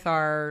 sticking with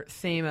our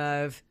theme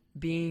of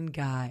being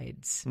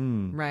guides,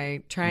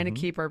 right? Trying to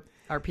keep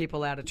our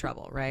people out of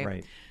trouble, right?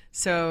 Right.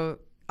 So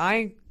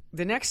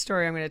the next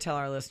story I'm going to tell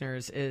our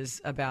listeners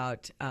is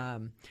about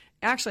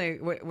actually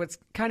what's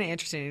kind of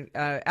interesting.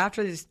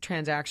 After these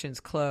transactions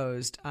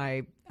closed,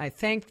 I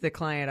thanked the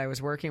client I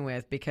was working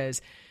with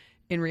because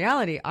in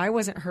reality, I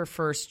wasn't her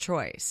first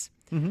choice,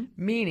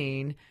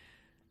 meaning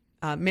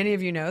many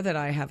of you know that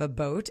I have a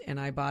boat, and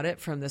I bought it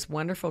from this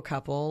wonderful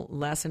couple,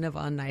 Les and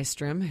Yvonne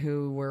Nystrom,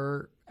 who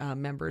were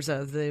members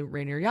of the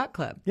Rainier Yacht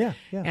Club. Yeah.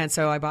 And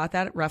so I bought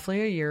that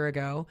roughly a year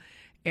ago,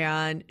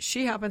 and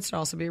she happens to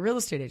also be a real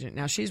estate agent.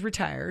 Now, she's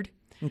retired.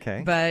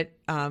 Okay. But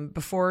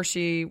before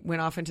she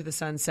went off into the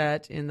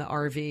sunset in the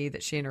RV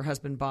that she and her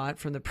husband bought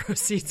from the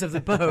proceeds of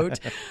the boat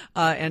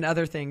and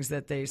other things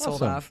that they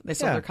sold off, they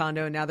sold their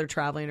condo, and now they're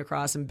traveling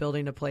across and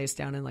building a place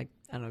down in, like,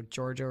 I don't know,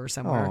 Georgia or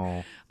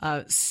somewhere.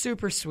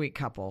 Super sweet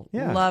couple.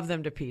 Yeah. Love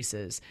them to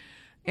pieces.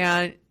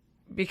 And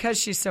because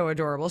she's so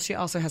adorable, she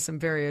also has some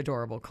very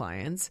adorable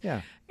clients.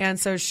 Yeah. And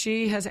so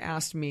she has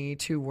asked me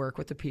to work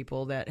with the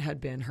people that had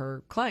been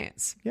her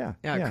clients.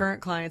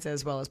 Current clients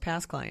as well as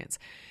past clients.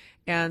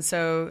 And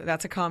so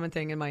that's a common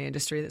thing in my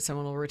industry, that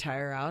someone will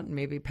retire out and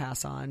maybe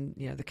pass on,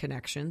 the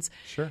connections.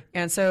 Sure.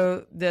 And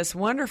so this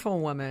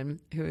wonderful woman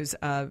who's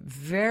a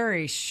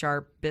very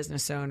sharp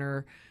business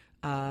owner,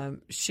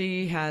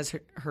 she has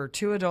her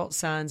two adult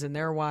sons and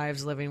their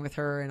wives living with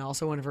her, and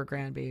also one of her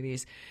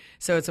grandbabies.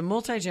 So it's a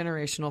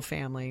multi-generational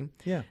family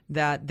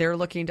that they're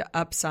looking to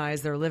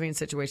upsize their living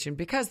situation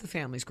because the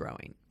family's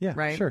growing. Yeah,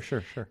 right?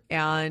 Sure.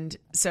 And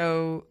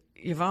so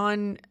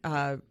Yvonne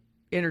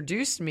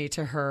introduced me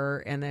to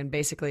her and then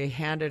basically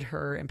handed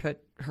her and put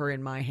her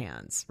in my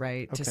hands,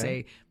 right? Okay. To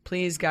say,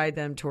 please guide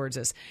them towards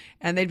us.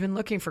 And they'd been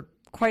looking for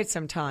quite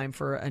some time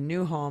for a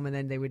new home, and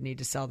then they would need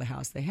to sell the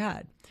house they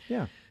had.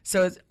 Yeah.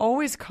 So it's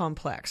always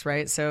complex,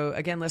 right? So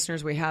again,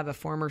 listeners, we have a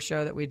former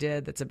show that we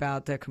did that's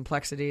about the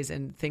complexities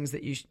and things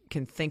that you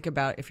can think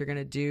about if you're going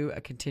to do a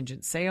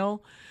contingent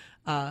sale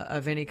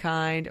of any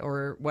kind,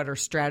 or what are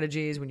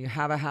strategies when you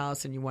have a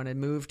house and you want to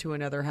move to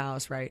another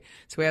house, right?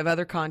 So we have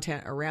other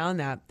content around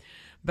that.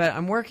 But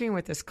I'm working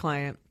with this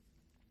client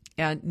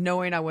and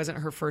knowing I wasn't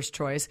her first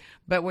choice.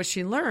 But what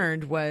she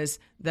learned was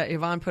that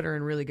Yvonne put her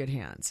in really good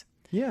hands.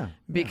 Yeah.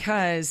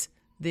 Because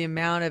the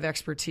amount of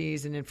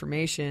expertise and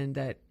information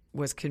that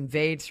was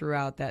conveyed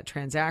throughout that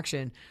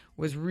transaction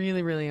was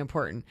really, really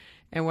important.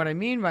 And what I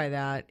mean by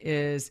that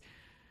is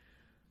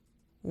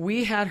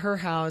we had her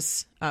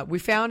house, we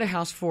found a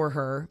house for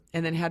her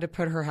and then had to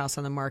put her house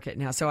on the market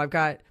now. So I've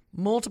got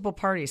multiple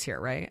parties here,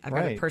 right? I've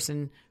got a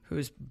person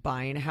who's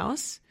buying a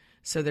house.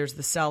 So there's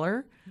the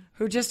seller,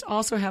 who just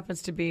also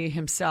happens to be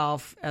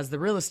himself as the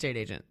real estate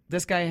agent.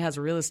 This guy has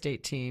a real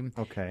estate team.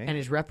 Okay. And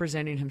is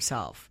representing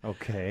himself.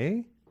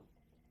 Okay.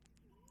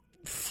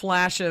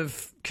 Flash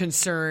of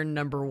concern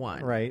number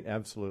one. Right,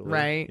 absolutely.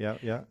 Right?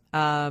 Yeah.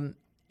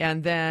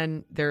 And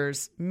then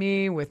there's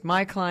me with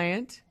my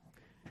client.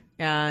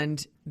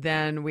 And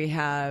then we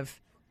have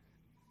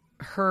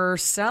her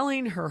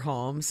selling her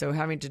home, so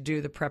having to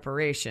do the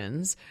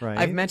preparations. Right.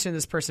 I've mentioned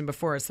this person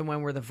before. It's the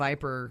one where the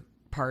Viper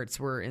parts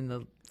were in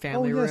the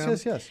family room.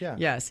 Yes, yeah.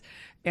 Yes.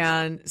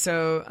 And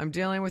so I'm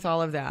dealing with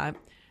all of that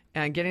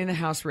and getting the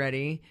house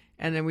ready.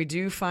 And then we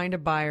do find a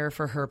buyer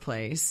for her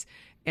place.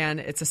 And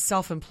it's a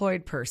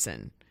self-employed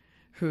person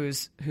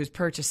who's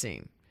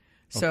purchasing.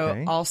 So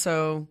Okay.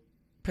 also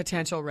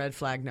potential red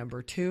flag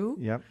number 2.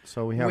 Yep.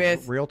 So we have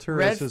With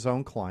realtor as his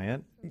own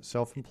client,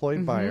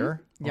 self-employed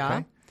buyer. Yeah.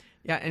 Okay.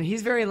 Yeah, and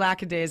he's very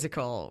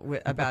lackadaisical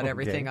about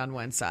everything on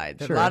one side.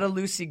 There's Sure. a lot of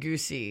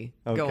loosey-goosey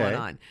going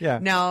on. Yeah.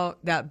 Now,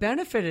 that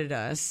benefited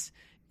us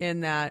in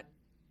that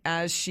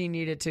as she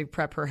needed to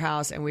prep her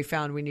house, and we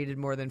found we needed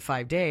more than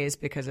 5 days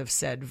because of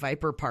said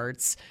viper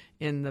parts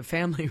in the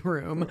family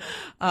room,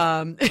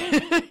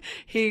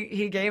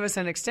 he gave us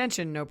an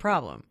extension, no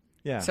problem.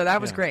 Yeah. So that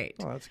was yeah. great.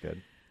 Oh, that's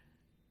good.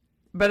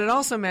 But it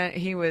also meant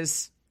he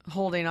was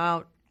holding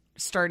out,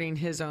 starting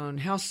his own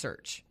house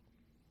search.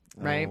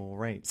 Right? Oh,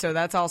 right. So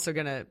that's also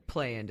going to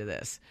play into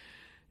this.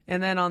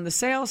 And then on the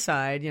sales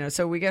side,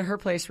 so we get her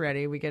place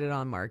ready, we get it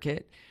on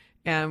market,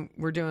 and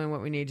we're doing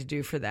what we need to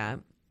do for that.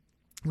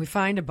 We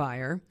find a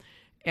buyer,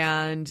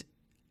 and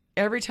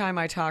every time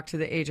I talk to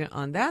the agent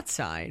on that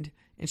side,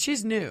 and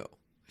she's new,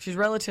 she's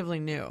relatively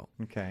new,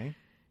 Okay.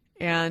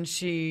 and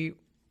she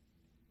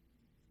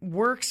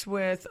works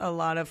with a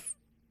lot of,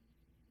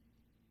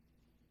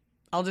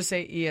 I'll just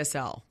say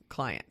ESL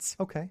clients.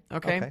 Okay.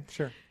 Okay.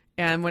 Sure.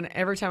 And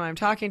every time I'm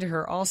talking to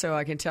her, also,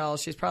 I can tell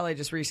she's probably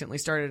just recently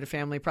started a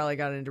family, probably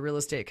got into real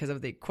estate because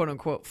of the quote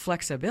unquote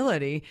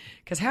flexibility.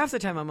 Because half the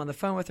time I'm on the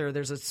phone with her,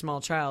 there's a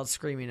small child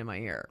screaming in my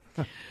ear.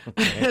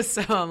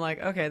 So I'm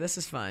like, okay, this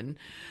is fun.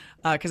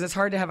 Because it's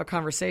hard to have a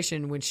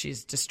conversation when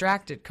she's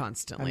distracted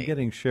constantly. I'm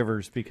getting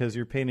shivers because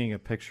you're painting a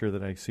picture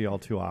that I see all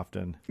too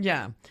often.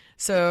 Yeah.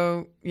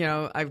 So,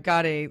 I've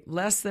got a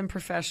less than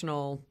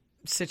professional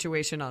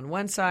situation on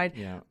one side.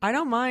 Yeah. I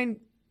don't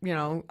mind,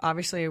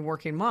 obviously a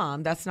working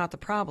mom. That's not the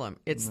problem.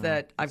 It's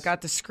that I've got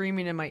the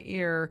screaming in my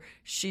ear.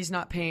 She's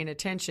not paying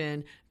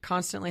attention,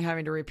 constantly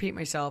having to repeat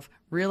myself,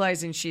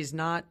 realizing she's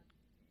not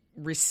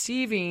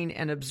receiving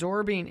and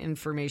absorbing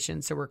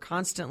information. So we're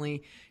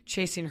constantly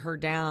chasing her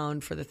down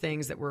for the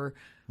things that we're,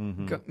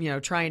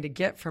 trying to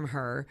get from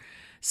her.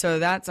 So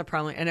that's a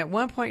problem. And at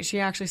one point she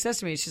actually says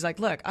to me, she's like,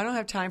 look, I don't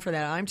have time for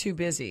that. I'm too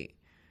busy.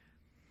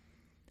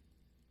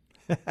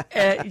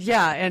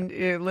 Yeah,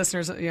 and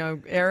listeners,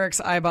 Eric's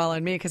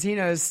eyeballing me because he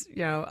knows,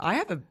 I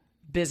have a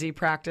busy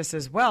practice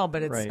as well,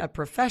 but it's Right. a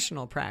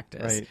professional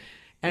practice. Right.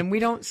 And we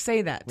don't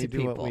say that We to do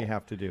people. what we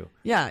have to do.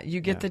 Yeah,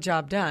 you get Yeah. the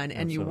job done,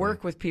 and you Absolutely.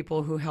 work with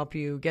people who help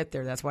you get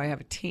there. That's why I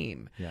have a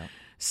team. Yeah.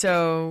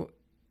 So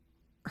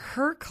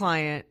her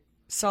client,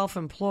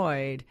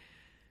 self-employed,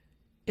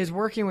 is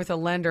working with a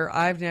lender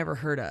I've never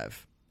heard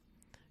of.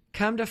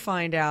 Come to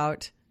find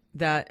out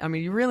that,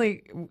 you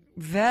really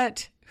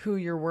vet who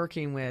you're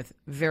working with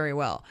very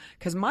well.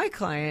 Because my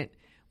client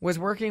was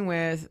working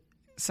with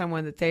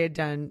someone that they had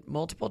done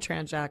multiple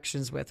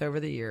transactions with over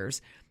the years.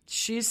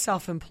 She's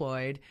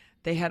self-employed.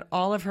 They had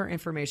all of her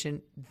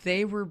information.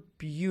 They were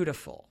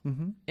beautiful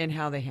in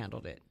how they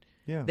handled it.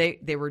 Yeah.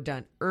 They were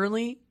done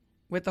early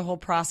with the whole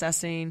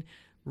processing,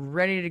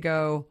 ready to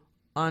go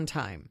on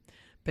time.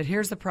 But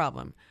here's the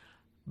problem.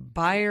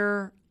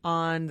 Buyer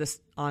on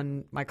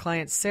my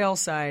client's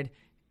sales side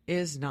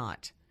is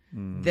not.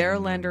 Their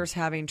lender's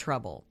having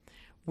trouble.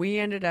 We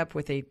ended up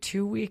with a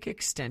 2-week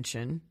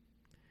extension,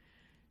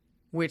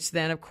 which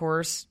then, of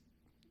course,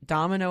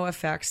 domino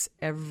affects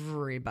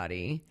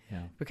everybody.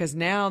 Yeah. Because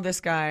now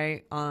this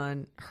guy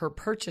on her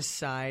purchase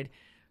side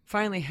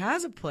finally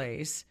has a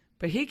place,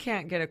 but he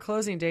can't get a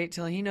closing date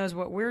till he knows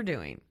what we're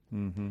doing.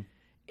 Mm-hmm.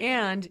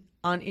 And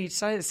on each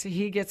side,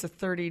 he gets a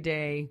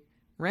 30-day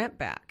rent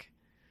back.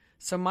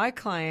 So my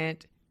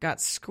client got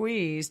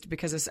squeezed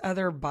because this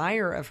other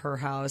buyer of her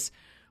house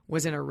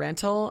was in a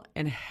rental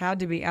and had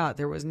to be out.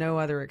 There was no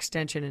other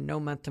extension and no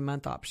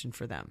month-to-month option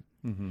for them.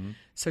 Mm-hmm.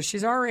 So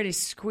she's already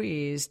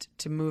squeezed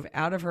to move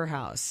out of her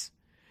house,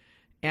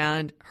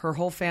 and her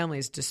whole family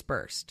is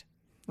dispersed.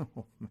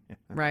 Oh, man.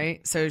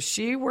 Right? So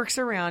she works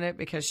around it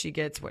because she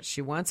gets what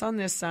she wants on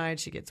this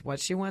side, she gets what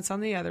she wants on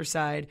the other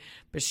side,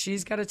 but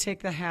she's got to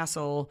take the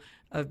hassle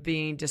of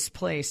being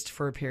displaced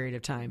for a period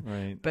of time.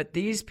 Right. But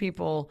these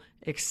people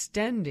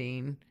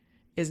extending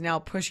is now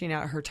pushing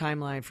out her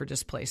timeline for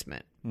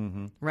displacement.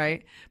 Mm-hmm.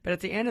 Right? But at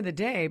the end of the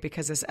day,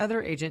 because this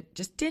other agent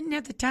just didn't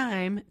have the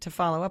time to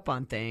follow up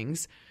on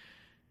things,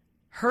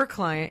 her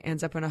client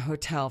ends up in a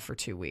hotel for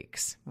 2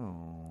 weeks.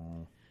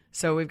 Oh.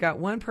 So we've got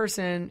one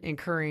person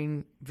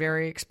incurring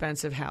very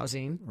expensive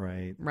housing,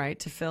 Right.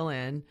 to fill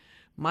in.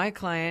 My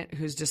client,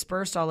 who's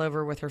dispersed all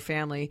over with her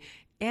family,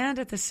 and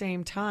at the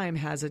same time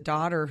has a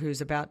daughter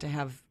who's about to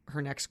have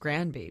her next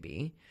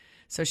grandbaby.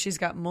 So she's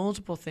got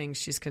multiple things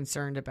she's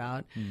concerned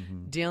about,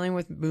 dealing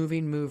with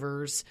moving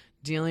movers,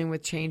 dealing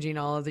with changing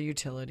all of the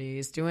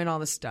utilities, doing all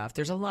the stuff.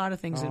 There's a lot of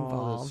things All the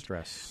involved.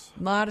 stress.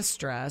 A lot of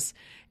stress.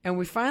 And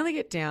we finally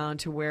get down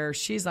to where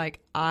she's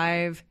like,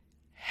 I've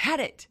had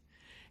it.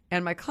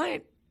 And my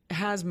client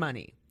has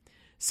money.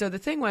 So the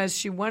thing was,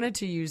 she wanted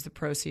to use the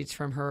proceeds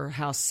from her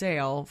house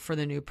sale for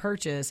the new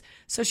purchase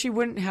so she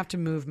wouldn't have to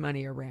move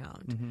money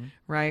around,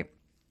 right?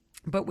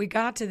 But we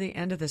got to the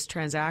end of this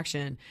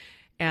transaction,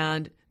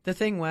 and the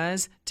thing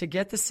was, to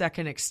get the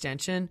second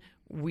extension,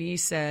 we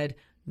said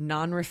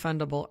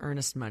non-refundable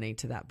earnest money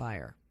to that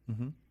buyer.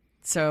 Mm-hmm.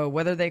 So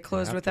whether they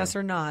closed with us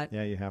or not,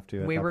 you have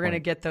to. We were going to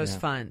get those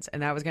funds,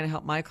 and that was going to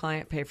help my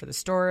client pay for the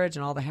storage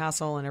and all the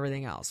hassle and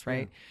everything else,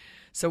 right? Yeah.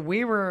 So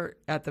we were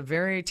at the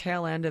very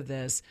tail end of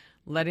this,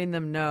 letting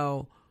them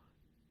know,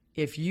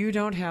 if you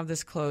don't have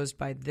this closed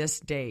by this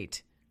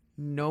date,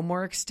 no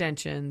more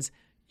extensions.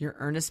 Your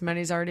earnest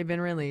money's already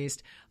been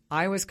released.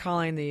 I was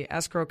calling the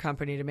escrow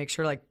company to make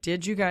sure, like,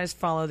 did you guys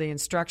follow the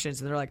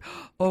instructions? And they're like,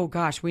 oh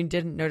gosh, we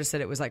didn't notice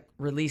that it was like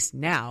released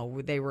now.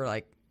 They were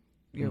like,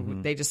 you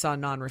know, they just saw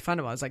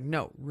non-refundable. I was like,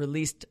 no,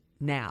 released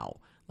now.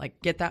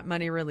 Like, get that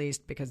money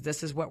released because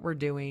this is what we're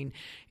doing.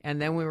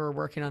 And then we were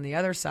working on the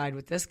other side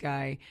with this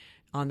guy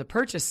on the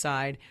purchase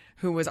side,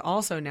 who was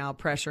also now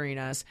pressuring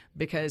us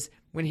because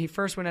when he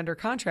first went under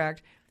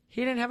contract,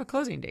 he didn't have a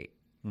closing date.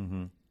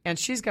 Mm-hmm. And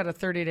she's got a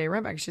 30-day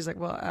rent back. She's like,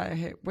 well,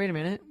 hey, wait a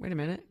minute.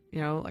 You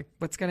know, like,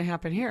 what's going to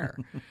happen here?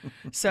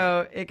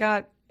 So it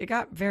got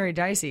very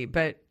dicey.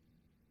 But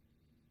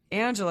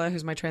Angela,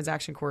 who's my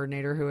transaction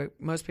coordinator, who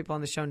most people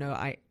on the show know,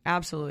 I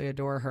absolutely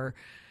adore her.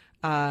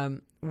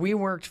 We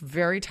worked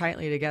very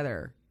tightly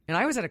together. And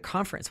I was at a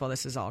conference while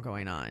this is all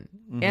going on.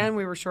 Mm-hmm. And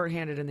we were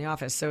shorthanded in the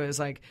office. So it was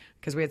like,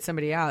 because we had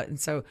somebody out. And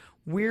so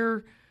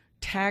we're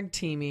tag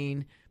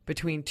teaming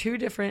between two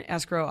different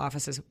escrow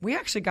offices. We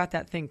actually got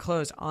that thing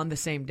closed on the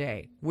same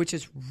day, which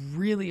is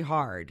really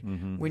hard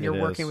when you're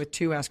working with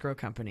two escrow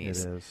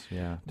companies. It is,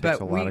 yeah. It takes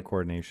a lot of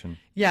coordination.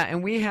 Yeah,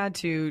 and we had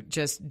to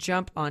just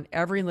jump on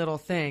every little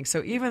thing.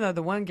 So even though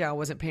the one gal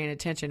wasn't paying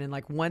attention and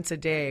like once a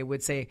day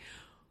would say,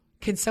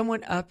 can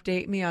someone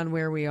update me on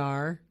where we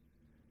are?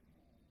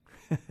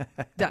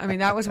 I mean,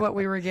 that was what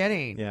we were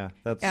getting. Yeah,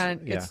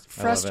 it's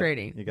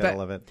frustrating. You gotta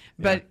love it.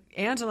 Yeah. But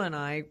Angela and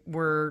I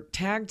were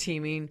tag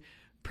teaming,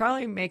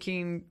 probably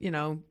making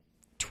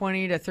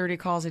 20 to 30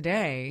 calls a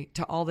day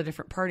to all the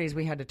different parties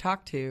we had to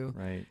talk to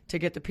to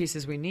get the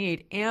pieces we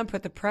need and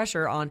put the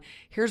pressure on.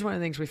 Here's one of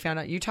the things we found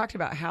out. You talked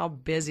about how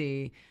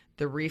busy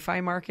the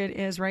refi market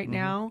is right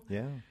now.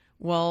 Yeah.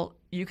 Well,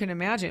 you can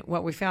imagine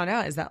what we found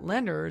out is that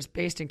lender is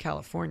based in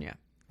California.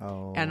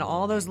 Oh. And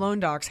all those loan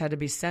docs had to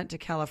be sent to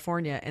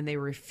California, and they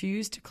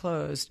refused to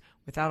close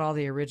without all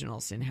the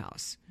originals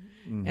in-house.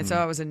 Mm-hmm. And so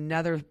that was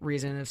another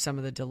reason of some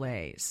of the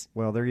delays.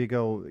 Well, there you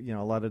go. You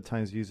know, a lot of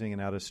times using an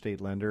out-of-state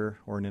lender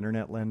or an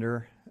internet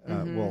lender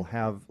will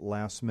have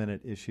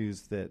last-minute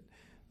issues that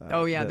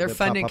their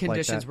funding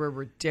conditions were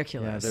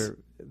ridiculous. Yeah,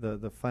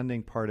 the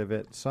funding part of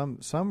it,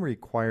 some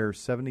require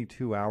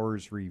 72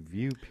 hours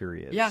review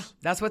periods. Yeah,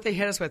 that's what they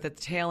hit us with at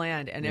the tail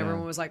end, and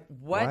everyone was like,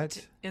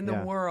 what in the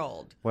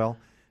world? Well,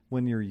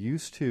 when you're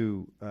used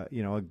to,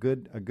 a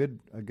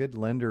good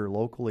lender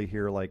locally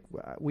here, like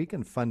we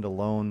can fund a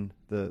loan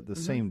the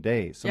same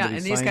day. Somebody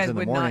and these signs guys in the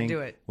would morning, not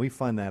do it. We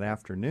fund that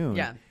afternoon.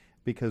 Yeah.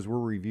 Because we're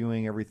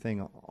reviewing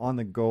everything on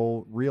the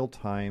go, real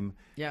time.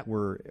 Yep.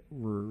 We're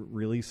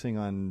releasing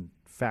on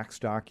fax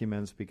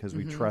documents because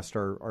we trust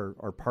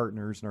our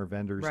partners and our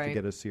vendors to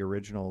get us the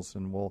originals,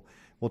 and we'll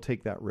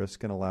take that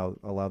risk and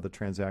allow the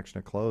transaction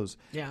to close.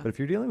 Yeah. But if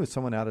you're dealing with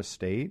someone out of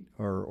state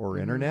or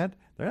internet,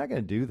 they're not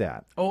going to do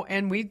that. Oh,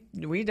 and we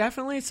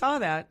definitely saw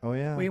that. Oh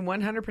yeah, we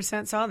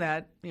 100% saw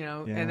that.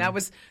 And that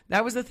was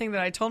the thing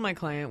that I told my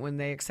client when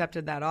they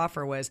accepted that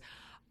offer was,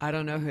 I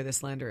don't know who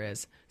this lender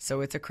is, so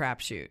it's a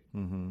crapshoot.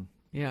 Mm-hmm.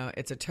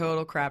 It's a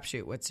total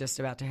crapshoot what's just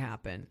about to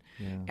happen.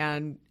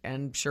 Yeah.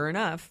 And sure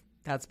enough,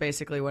 that's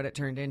basically what it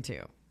turned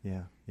into.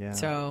 Yeah, yeah.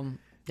 So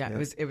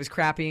it was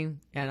crappy,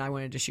 and I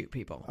wanted to shoot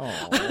people.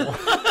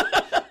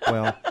 Oh.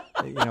 Well,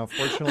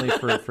 fortunately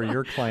for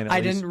your client,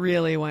 I didn't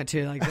really want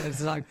to. Like,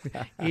 it's like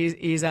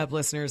ease up,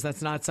 listeners.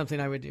 That's not something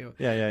I would do.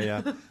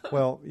 Yeah.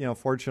 Well,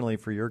 fortunately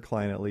for your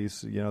client, at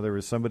least, there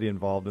was somebody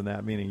involved in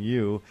that, meaning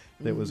you,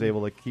 that was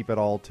able to keep it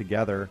all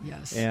together.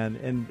 Yes. And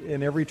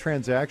in every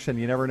transaction,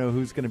 you never know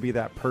who's going to be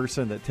that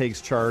person that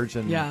takes charge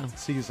and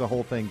sees the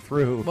whole thing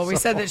through. Well, we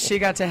said that she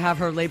got to have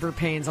her labor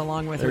pains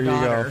along with her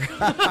daughter.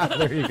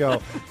 There you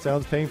go.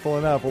 Sounds painful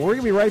enough. Well, we're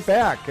going to be right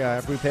back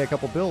after we pay a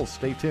couple bills.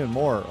 Stay tuned.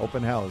 More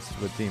Open House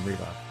with Team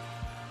Reba.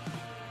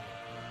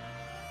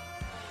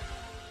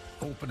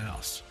 Open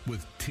House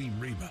with Team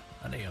Reba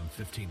on AM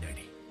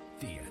 1590.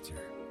 The Answer.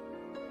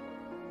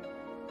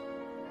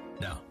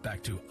 Now,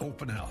 back to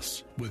Open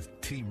House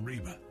with Team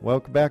Reba.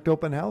 Welcome back to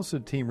Open House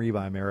with Team Reba.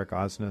 I'm Eric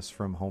Osnes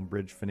from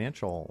Homebridge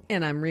Financial.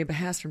 And I'm Reba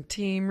Haas from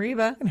Team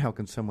Reba. And how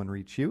can someone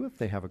reach you if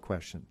they have a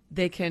question?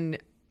 They can,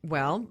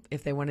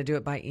 if they want to do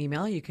it by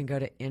email, you can go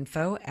to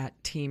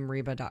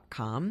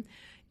info@teamreba.com.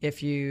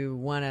 If you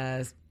want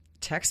to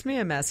text me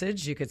a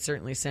message, you could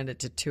certainly send it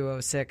to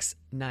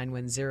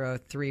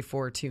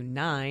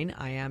 206-910-3429.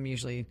 I am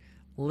usually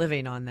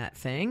living on that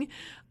thing.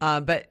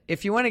 But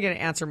if you want to get an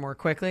answer more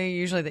quickly,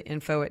 usually the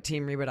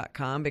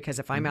info@teamreba.com, because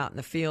if I'm out in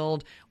the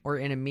field or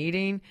in a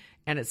meeting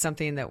and it's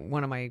something that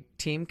one of my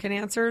team can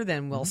answer,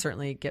 then we'll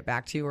certainly get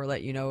back to you or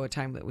let you know a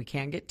time that we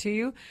can get to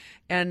you.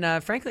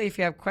 And frankly, if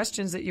you have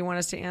questions that you want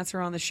us to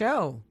answer on the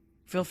show,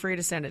 feel free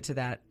to send it to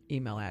that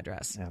email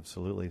address.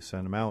 Absolutely.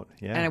 Send them out.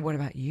 Yeah. And what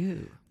about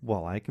you?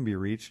 Well, I can be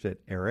reached at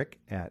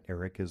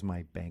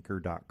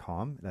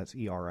eric@ericismybanker.com. That's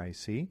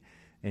ERIC.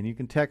 And you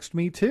can text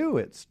me too.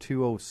 It's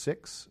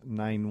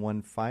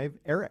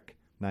 206-915-ERIC,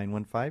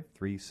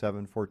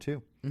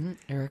 915-3742.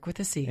 Eric with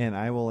a C. And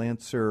I will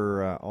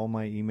answer all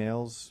my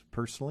emails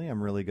personally.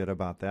 I'm really good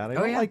about that. I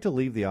don't like to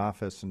leave the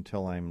office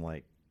until I'm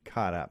like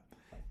caught up.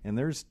 And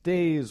there's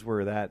days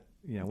where that,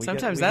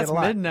 sometimes that's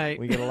midnight.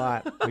 We get a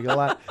lot.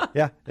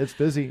 Yeah, it's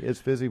busy.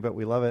 It's busy, but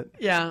we love it.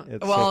 Yeah.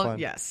 It's so fun.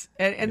 Yes.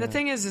 And the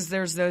thing is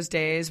there's those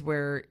days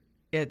where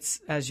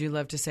it's, as you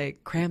love to say,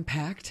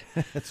 cram-packed.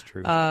 That's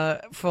true.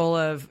 Full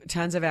of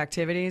tons of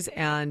activities.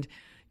 And,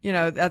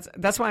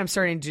 that's why I'm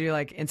starting to do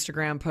like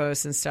Instagram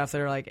posts and stuff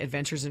that are like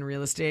adventures in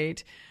real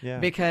estate. Yeah.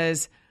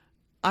 Because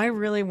I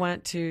really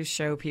want to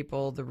show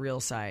people the real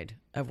side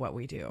of what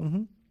we do.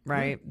 Mm-hmm.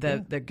 Right.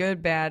 The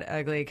good, bad,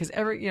 ugly. Because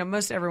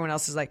most everyone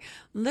else is like,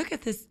 look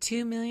at this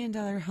 $2 million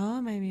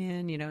home I'm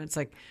in. It's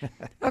like,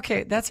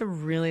 okay, that's a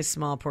really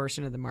small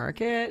portion of the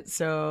market.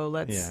 So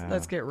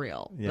let's get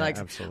real. Yeah, like,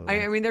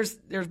 absolutely. I mean, there's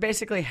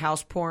basically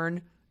house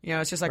porn.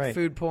 It's just like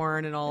food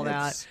porn and all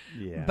that.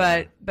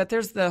 Yeah. But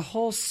there's the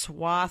whole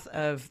swath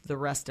of the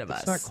rest of us.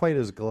 It's not quite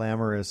as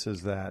glamorous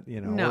as that.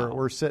 No.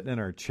 We're sitting in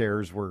our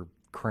chairs. We're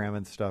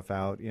cramming stuff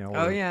out.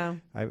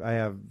 I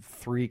have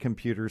 3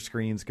 computer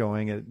screens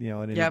going at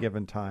any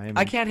given time.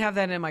 I can't have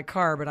that in my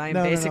car, but I'm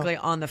basically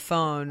on the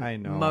phone. I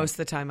know. Most of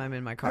the time I'm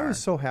in my car. I was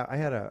so happy. I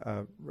had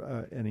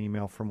an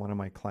email from one of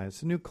my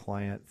clients, a new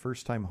client,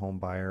 first time home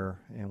buyer,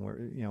 and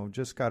we're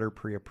just got her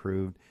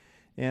pre-approved.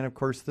 And of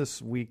course,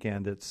 this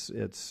weekend it's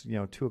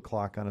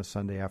 2:00 on a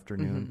Sunday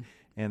afternoon,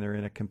 and they're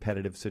in a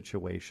competitive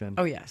situation.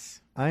 Oh yes,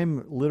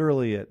 I'm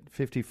literally at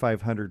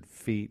 5,500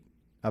 feet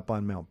up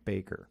on Mount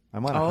Baker.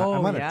 I'm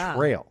on a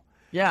trail.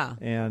 Yeah.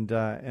 And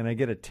I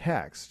get a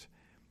text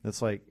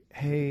that's like,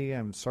 "Hey,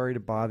 I'm sorry to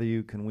bother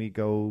you. Can we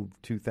go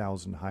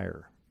 2,000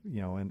 higher?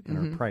 In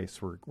our price,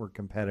 we're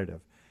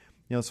competitive."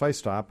 So I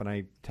stop and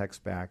I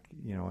text back.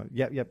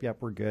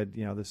 Yep, we're good.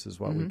 This is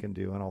what we can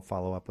do, and I'll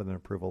follow up with an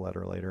approval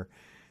letter later.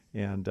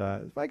 And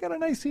I got a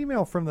nice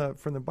email from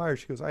the buyer.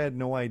 She goes, "I had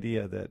no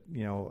idea that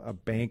a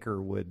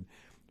banker would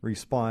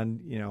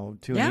respond,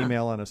 to an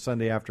email on a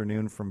Sunday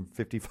afternoon from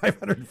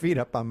 5,500 feet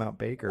up on Mount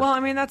Baker." Well,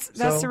 I mean, that's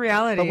the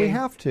reality. But we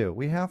have to.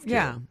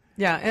 Yeah.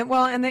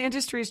 And the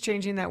industry is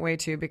changing that way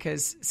too,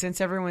 because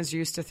since everyone's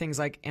used to things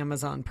like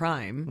Amazon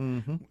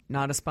Prime,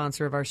 not a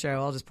sponsor of our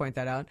show, I'll just point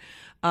that out.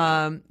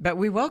 But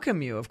we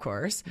welcome you, of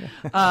course.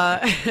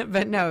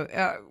 But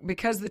no,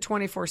 because the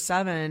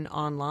 24/7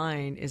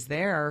 online is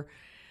there,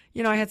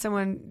 I had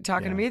someone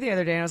talking to me the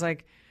other day, and I was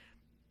like,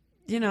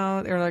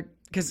 they're like,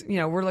 because,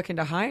 we're looking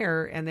to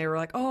hire, and they were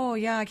like, "Oh,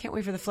 yeah, I can't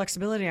wait for the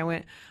flexibility." I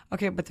went,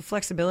 "Okay, but the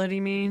flexibility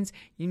means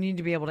you need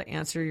to be able to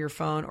answer your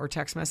phone or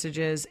text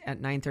messages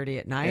at 9:30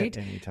 at night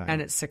at any time.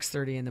 And at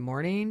 6:30 in the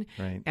morning.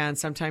 Right. And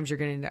sometimes you're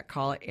getting that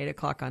call at 8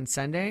 o'clock on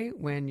Sunday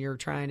when you're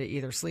trying to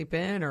either sleep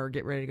in or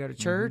get ready to go to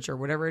church or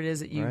whatever it is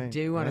that you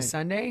do on a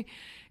Sunday.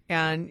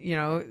 And,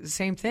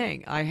 same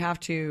thing. I have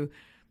to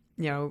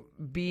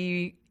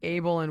be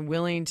able and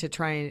willing to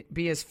try and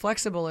be as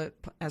flexible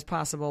as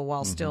possible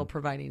while still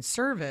providing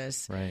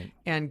service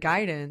and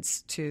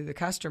guidance to the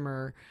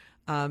customer.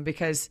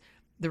 Because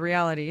the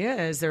reality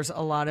is there's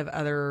a lot of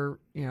other,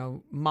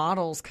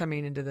 models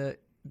coming into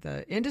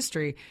the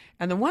industry.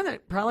 And the one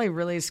that probably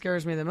really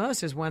scares me the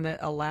most is one that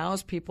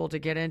allows people to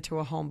get into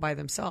a home by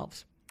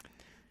themselves.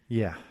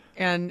 Yeah.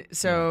 And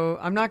so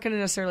I'm not going to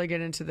necessarily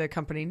get into the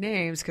company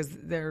names because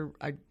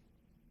I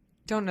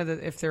don't know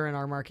that if they're in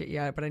our market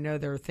yet, but I know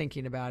they're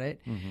thinking about it.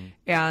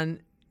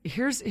 And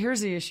here's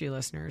the issue,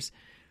 listeners.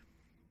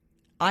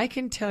 I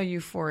can tell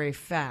you for a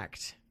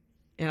fact,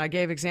 and I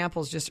gave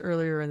examples just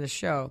earlier in the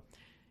show,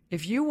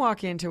 if you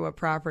walk into a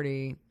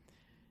property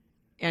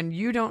and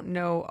you don't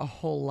know a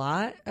whole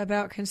lot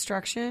about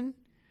construction,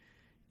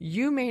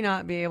 you may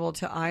not be able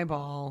to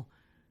eyeball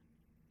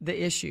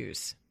the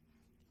issues.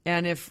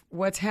 And if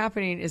what's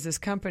happening is this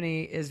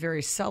company is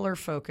very seller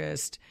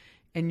focused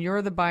and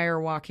you're the buyer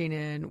walking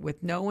in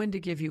with no one to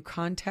give you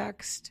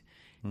context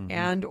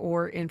and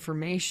or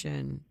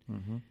information,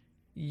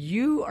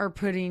 you are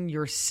putting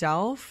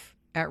yourself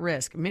at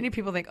risk. Many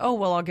people think, "Oh,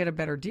 well, I'll get a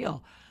better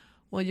deal."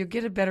 Well, you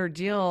get a better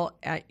deal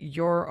at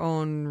your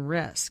own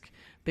risk,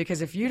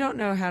 because if you don't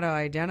know how to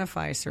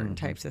identify certain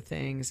types of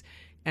things,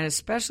 and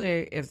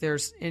especially if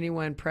there's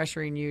anyone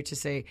pressuring you to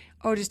say,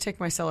 "Oh, just take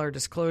my seller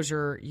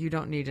disclosure, you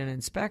don't need an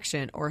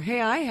inspection," or,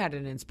 "Hey, I had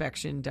an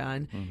inspection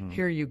done,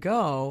 here you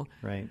go."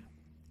 Right.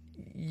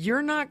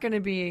 You're not going to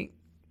be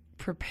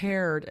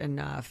prepared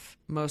enough,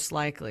 most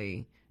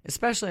likely,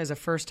 especially as a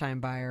first-time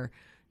buyer,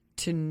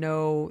 to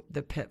know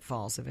the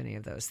pitfalls of any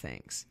of those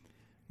things.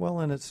 Well,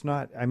 and it's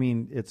not,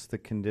 it's the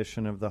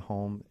condition of the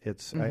home.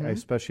 It's I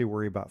especially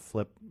worry about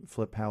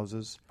flip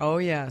houses. Oh,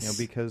 yes.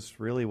 Because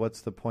really,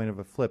 what's the point of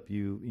a flip?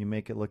 You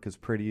make it look as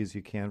pretty as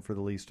you can for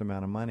the least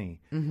amount of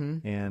money.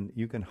 And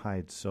you can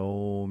hide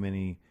so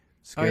many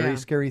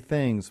scary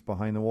things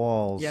behind the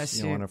walls.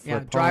 Yes, on a yeah. flip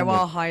home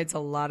Drywall hides a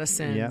lot of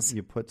sins. Yep,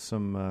 you put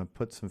some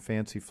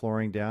fancy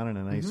flooring down and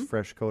a nice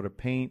fresh coat of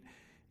paint,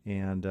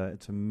 and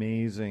it's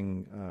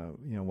amazing.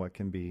 What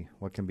can be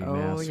masked.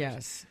 Oh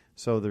yes.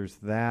 So there's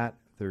that.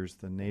 There's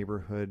the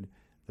neighborhood.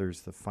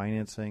 There's the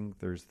financing.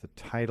 There's the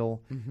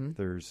title.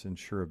 There's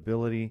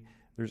insurability.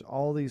 There's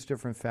all these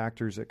different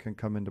factors that can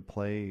come into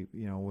play,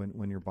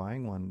 when you're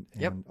buying one.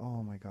 And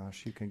oh my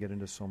gosh, you can get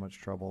into so much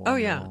trouble. Oh on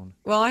your yeah. own.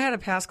 Well, I had a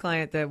past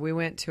client that we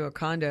went to a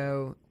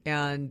condo,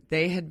 and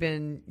they had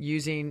been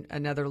using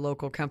another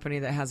local company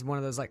that has one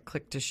of those like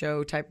click to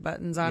show type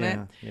buttons on it.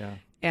 Yeah.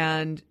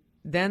 And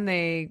then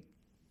they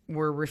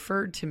were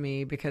referred to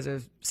me because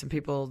of some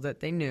people that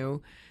they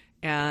knew,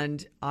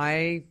 and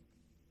I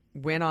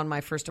went on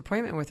my first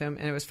appointment with them.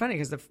 And it was funny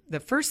because the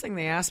first thing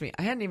they asked me,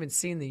 I hadn't even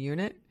seen the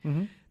unit.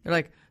 They're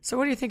like, "So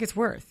what do you think it's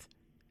worth?"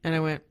 And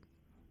I went,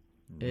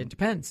 "It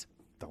depends."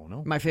 Don't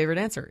know. My favorite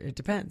answer, "It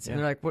depends." Yeah. And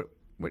they're like, "What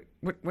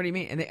do you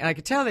mean?" And I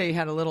could tell they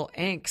had a little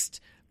angst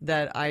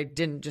that I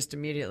didn't just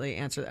immediately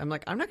answer. I'm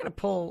like, I'm not going to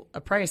pull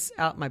a price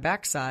out my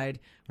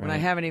backside when I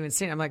haven't even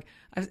seen it. I'm like,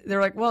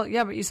 they're like, "Well,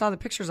 yeah, but you saw the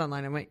pictures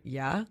online." I went,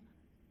 "Yeah,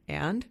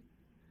 and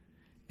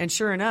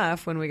sure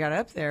enough, when we got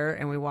up there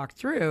and we walked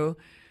through,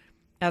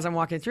 as I'm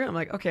walking through, I'm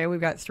like, okay, we've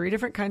got 3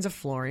 different kinds of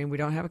flooring. We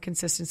don't have a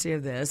consistency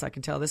of this. I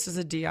can tell this is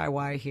a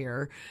DIY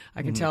here.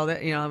 I can tell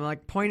that, I'm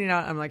like pointing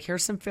out, I'm like,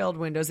 here's some failed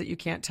windows that you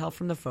can't tell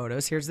from the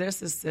photos. Here's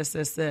this.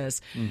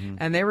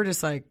 And they were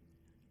just like,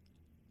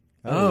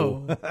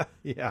 oh,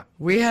 yeah.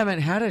 We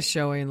haven't had a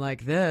showing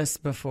like this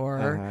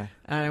before.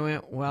 And I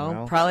went,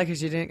 well, probably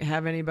because you didn't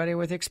have anybody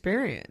with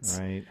experience.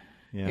 Right.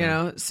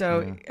 Yeah.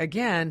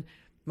 Again,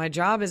 my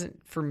job isn't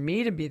for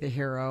me to be the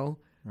hero.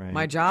 Right.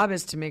 My job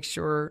is to make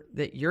sure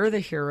that you're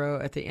the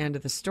hero at the end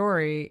of the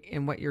story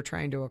in what you're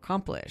trying to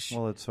accomplish.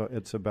 Well,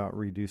 it's about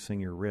reducing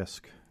your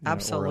risk.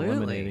 Absolutely. Or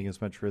eliminating as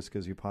much risk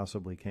as you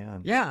possibly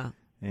can. Yeah.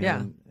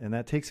 And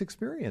that takes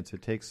experience.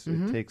 It takes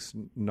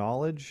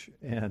knowledge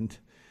and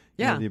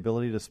the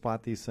ability to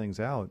spot these things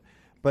out.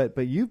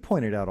 But you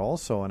pointed out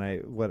also,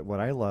 and what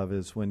I love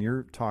is when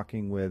you're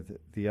talking with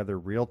the other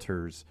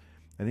realtors,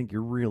 I think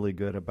you're really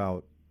good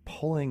about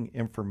pulling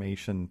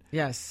information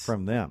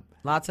from them.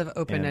 Lots of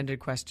open-ended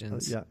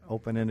questions.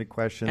 Open-ended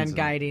questions. And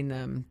guiding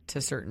them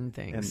to certain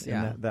things.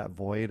 And that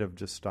void of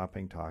just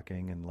stopping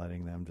talking and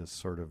letting them just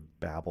sort of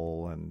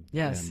babble. And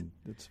it's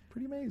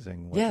pretty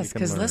amazing. Yes,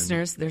 because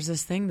listeners, there's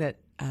this thing that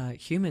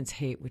humans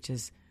hate, which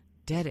is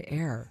dead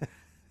air,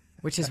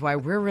 which is why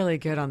we're really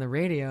good on the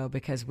radio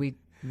because we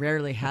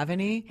rarely have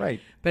any. Right.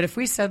 But if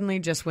we suddenly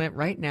just went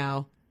right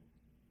now,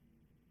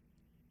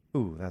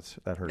 ooh, that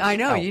hurts. I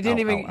know. You didn't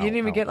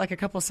even get like a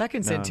couple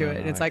seconds into it.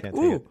 And it's like,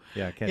 ooh.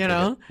 I can't take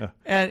it.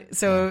 And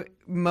so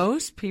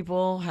most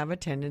people have a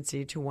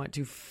tendency to want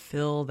to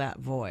fill that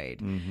void.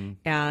 Mm-hmm.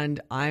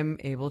 And I'm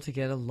able to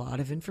get a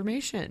lot of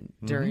information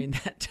during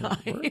that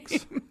time. It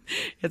works.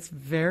 It's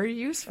very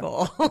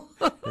useful.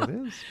 It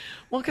is.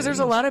 Well, because there's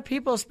a lot of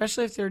people,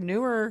 especially if they're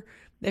newer,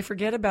 they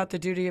forget about the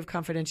duty of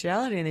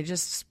confidentiality and they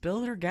just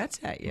spill their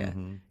guts at you.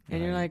 Mm-hmm.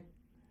 And you're like,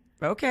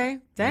 okay,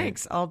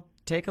 thanks. I'll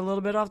take a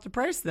little bit off the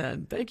price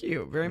then. Thank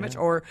you very much.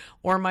 Or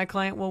my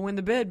client will win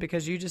the bid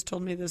because you just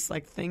told me this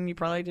like thing you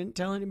probably didn't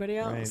tell anybody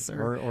else.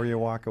 Right. Or you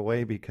walk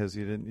away because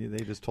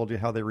they just told you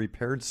how they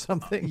repaired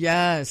something.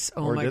 Yes.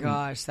 Oh my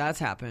gosh, that's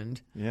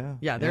happened. Yeah.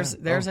 Yeah,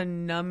 there's a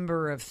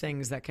number of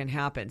things that can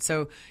happen.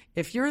 So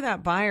if you're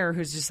that buyer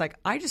who's just like,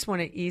 I just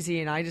want it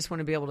easy and I just want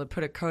to be able to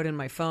put a code in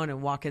my phone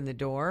and walk in the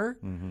door.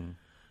 Mm-hmm.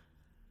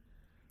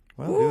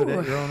 Well, do it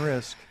at your own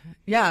risk.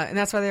 Yeah, and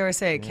that's why they always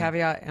say,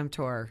 caveat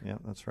emptor. Yeah,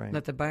 that's right.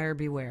 Let the buyer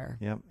beware.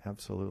 Yep,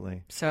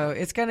 absolutely. So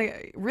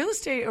real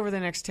estate over the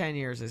next 10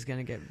 years is going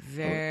to get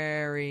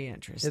very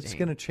interesting. It's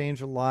going to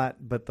change a lot,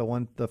 but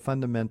the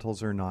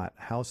fundamentals are not.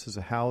 House is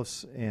a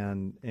house,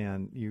 and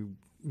they're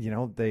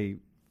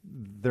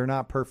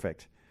not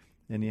perfect,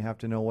 and you have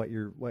to know what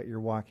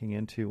you're walking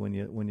into when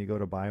you go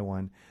to buy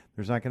one.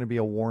 There's not going to be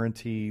a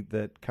warranty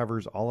that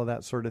covers all of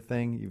that sort of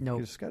thing. You've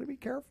just got to be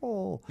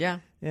careful. Yeah.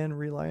 And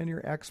rely on your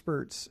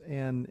experts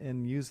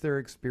and use their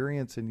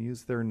experience and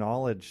use their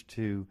knowledge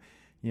to,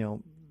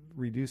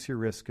 reduce your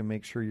risk and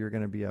make sure you're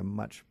going to be a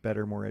much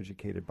better, more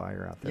educated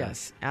buyer out there.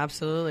 Yes,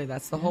 absolutely.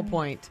 That's the whole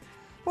point.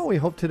 Well, we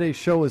hope today's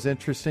show was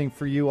interesting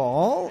for you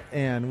all,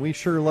 and we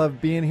sure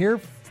love being here.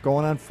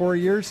 Going on 4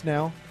 years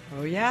now.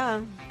 Oh, yeah.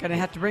 Going to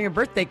have to bring a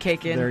birthday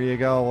cake in. There you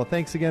go. Well,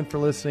 thanks again for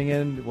listening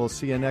in. We'll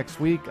see you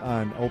next week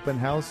on Open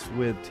House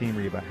with Team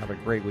Reba. Have a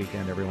great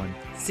weekend, everyone.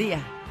 See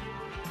ya.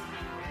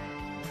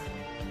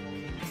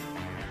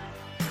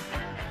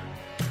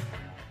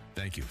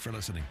 Thank you for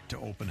listening to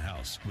Open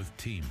House with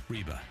Team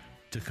Reba.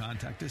 To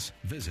contact us,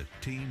 visit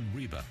Team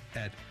Reba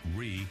at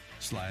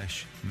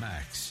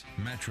re/Max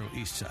Metro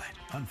Eastside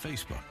on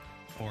Facebook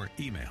or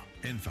email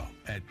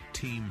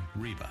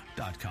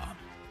info@teamreba.com.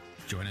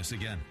 Join us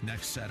again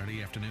next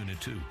Saturday afternoon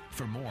at 2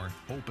 for more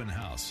Open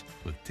House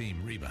with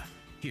Team Reba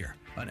here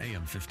on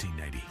AM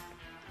 1590.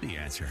 The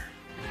Answer.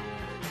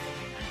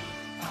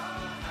 A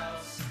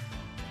house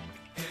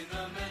in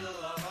the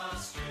middle of a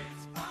street.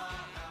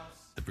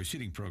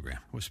 preceding program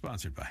was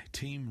sponsored by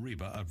Team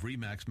Reba of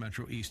RE/MAX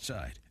Metro East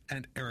Side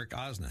and Eric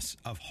Osnes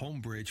of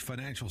Homebridge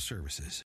Financial Services.